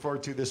we looking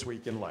forward to this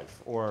week in life,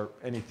 or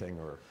anything?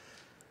 Or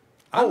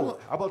how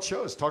about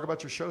shows? Talk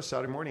about your show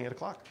Saturday morning, 8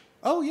 o'clock.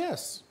 oh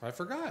yes, I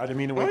forgot. I didn't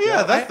mean to Oh wake you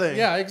yeah, up. that thing.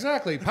 Yeah,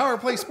 exactly. Power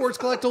Play Sports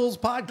Collectibles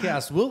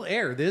podcast will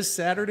air this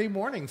Saturday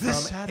morning from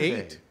This Saturday.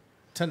 8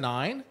 to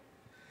 9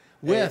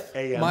 with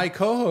A.M. my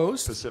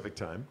co-host Pacific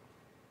time.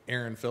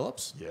 Aaron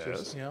Phillips. Yes.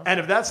 Just, you know. And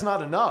if that's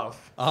not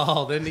enough,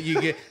 Oh, then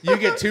you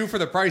get 2 for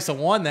the price of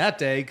 1 that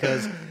day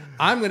because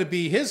I'm going to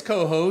be his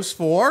co-host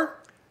for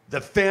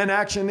the Fan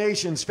Action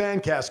Nation's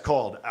Fancast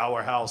called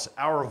Our House,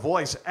 Our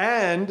Voice,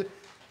 and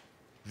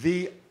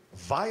the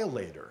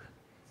Violator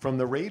from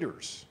the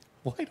Raiders.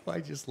 Why do I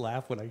just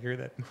laugh when I hear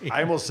that name?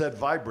 I almost said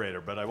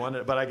vibrator, but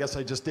I guess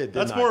I just did.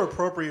 That's didn't more I?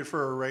 appropriate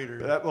for a Raider.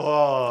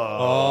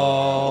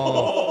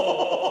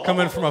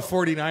 Coming from a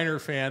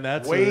 49er fan,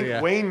 that's Wayne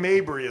yeah. Wayne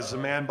Mabry is the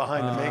man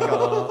behind the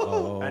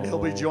makeup, and he'll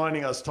be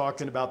joining us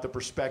talking about the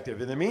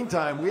perspective. In the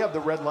meantime, we have the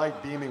red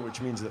light beaming,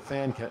 which means the the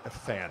fan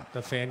cam.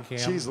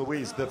 Jeez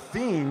Louise, the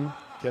Fiend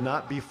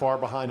cannot be far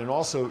behind. And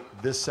also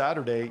this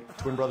Saturday,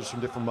 twin brothers from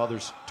different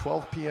mothers,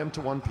 12 p.m.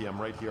 to 1 p.m.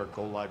 right here at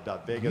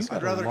GoLive.Vegas. You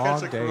I'd rather long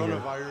catch a day here.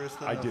 coronavirus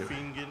than I a do.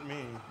 fiend get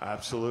me.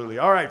 Absolutely.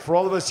 All right, for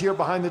all of us here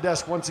behind the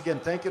desk, once again,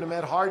 thank you to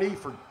Matt Hardy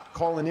for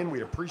calling in.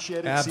 We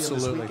appreciate it. See you this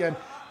Absolutely. weekend.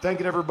 Thank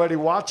you to everybody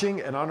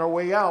watching. And on our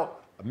way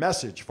out, A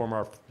message from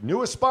our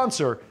newest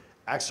sponsor,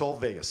 Axel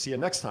Vegas. See you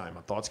next time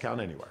on Thoughts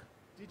Count Anywhere.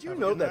 Did you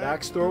know that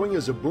axe throwing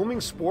is a booming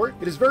sport?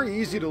 It is very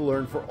easy to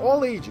learn for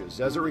all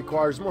ages, as it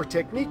requires more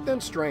technique than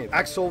strength.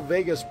 Axel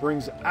Vegas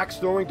brings axe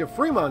throwing to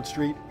Fremont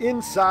Street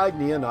inside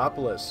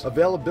Neonopolis.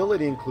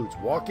 Availability includes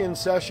walk-in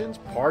sessions,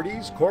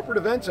 parties, corporate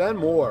events, and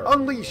more.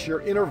 Unleash your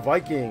inner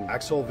Viking.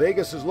 Axel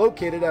Vegas is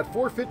located at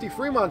 450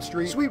 Fremont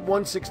Street, Suite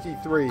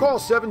 163. Call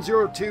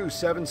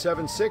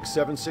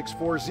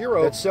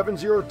 702-776-7640. That's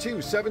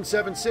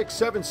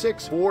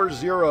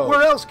 702-776-7640.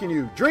 Where else can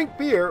you drink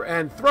beer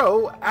and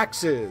throw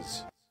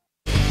axes?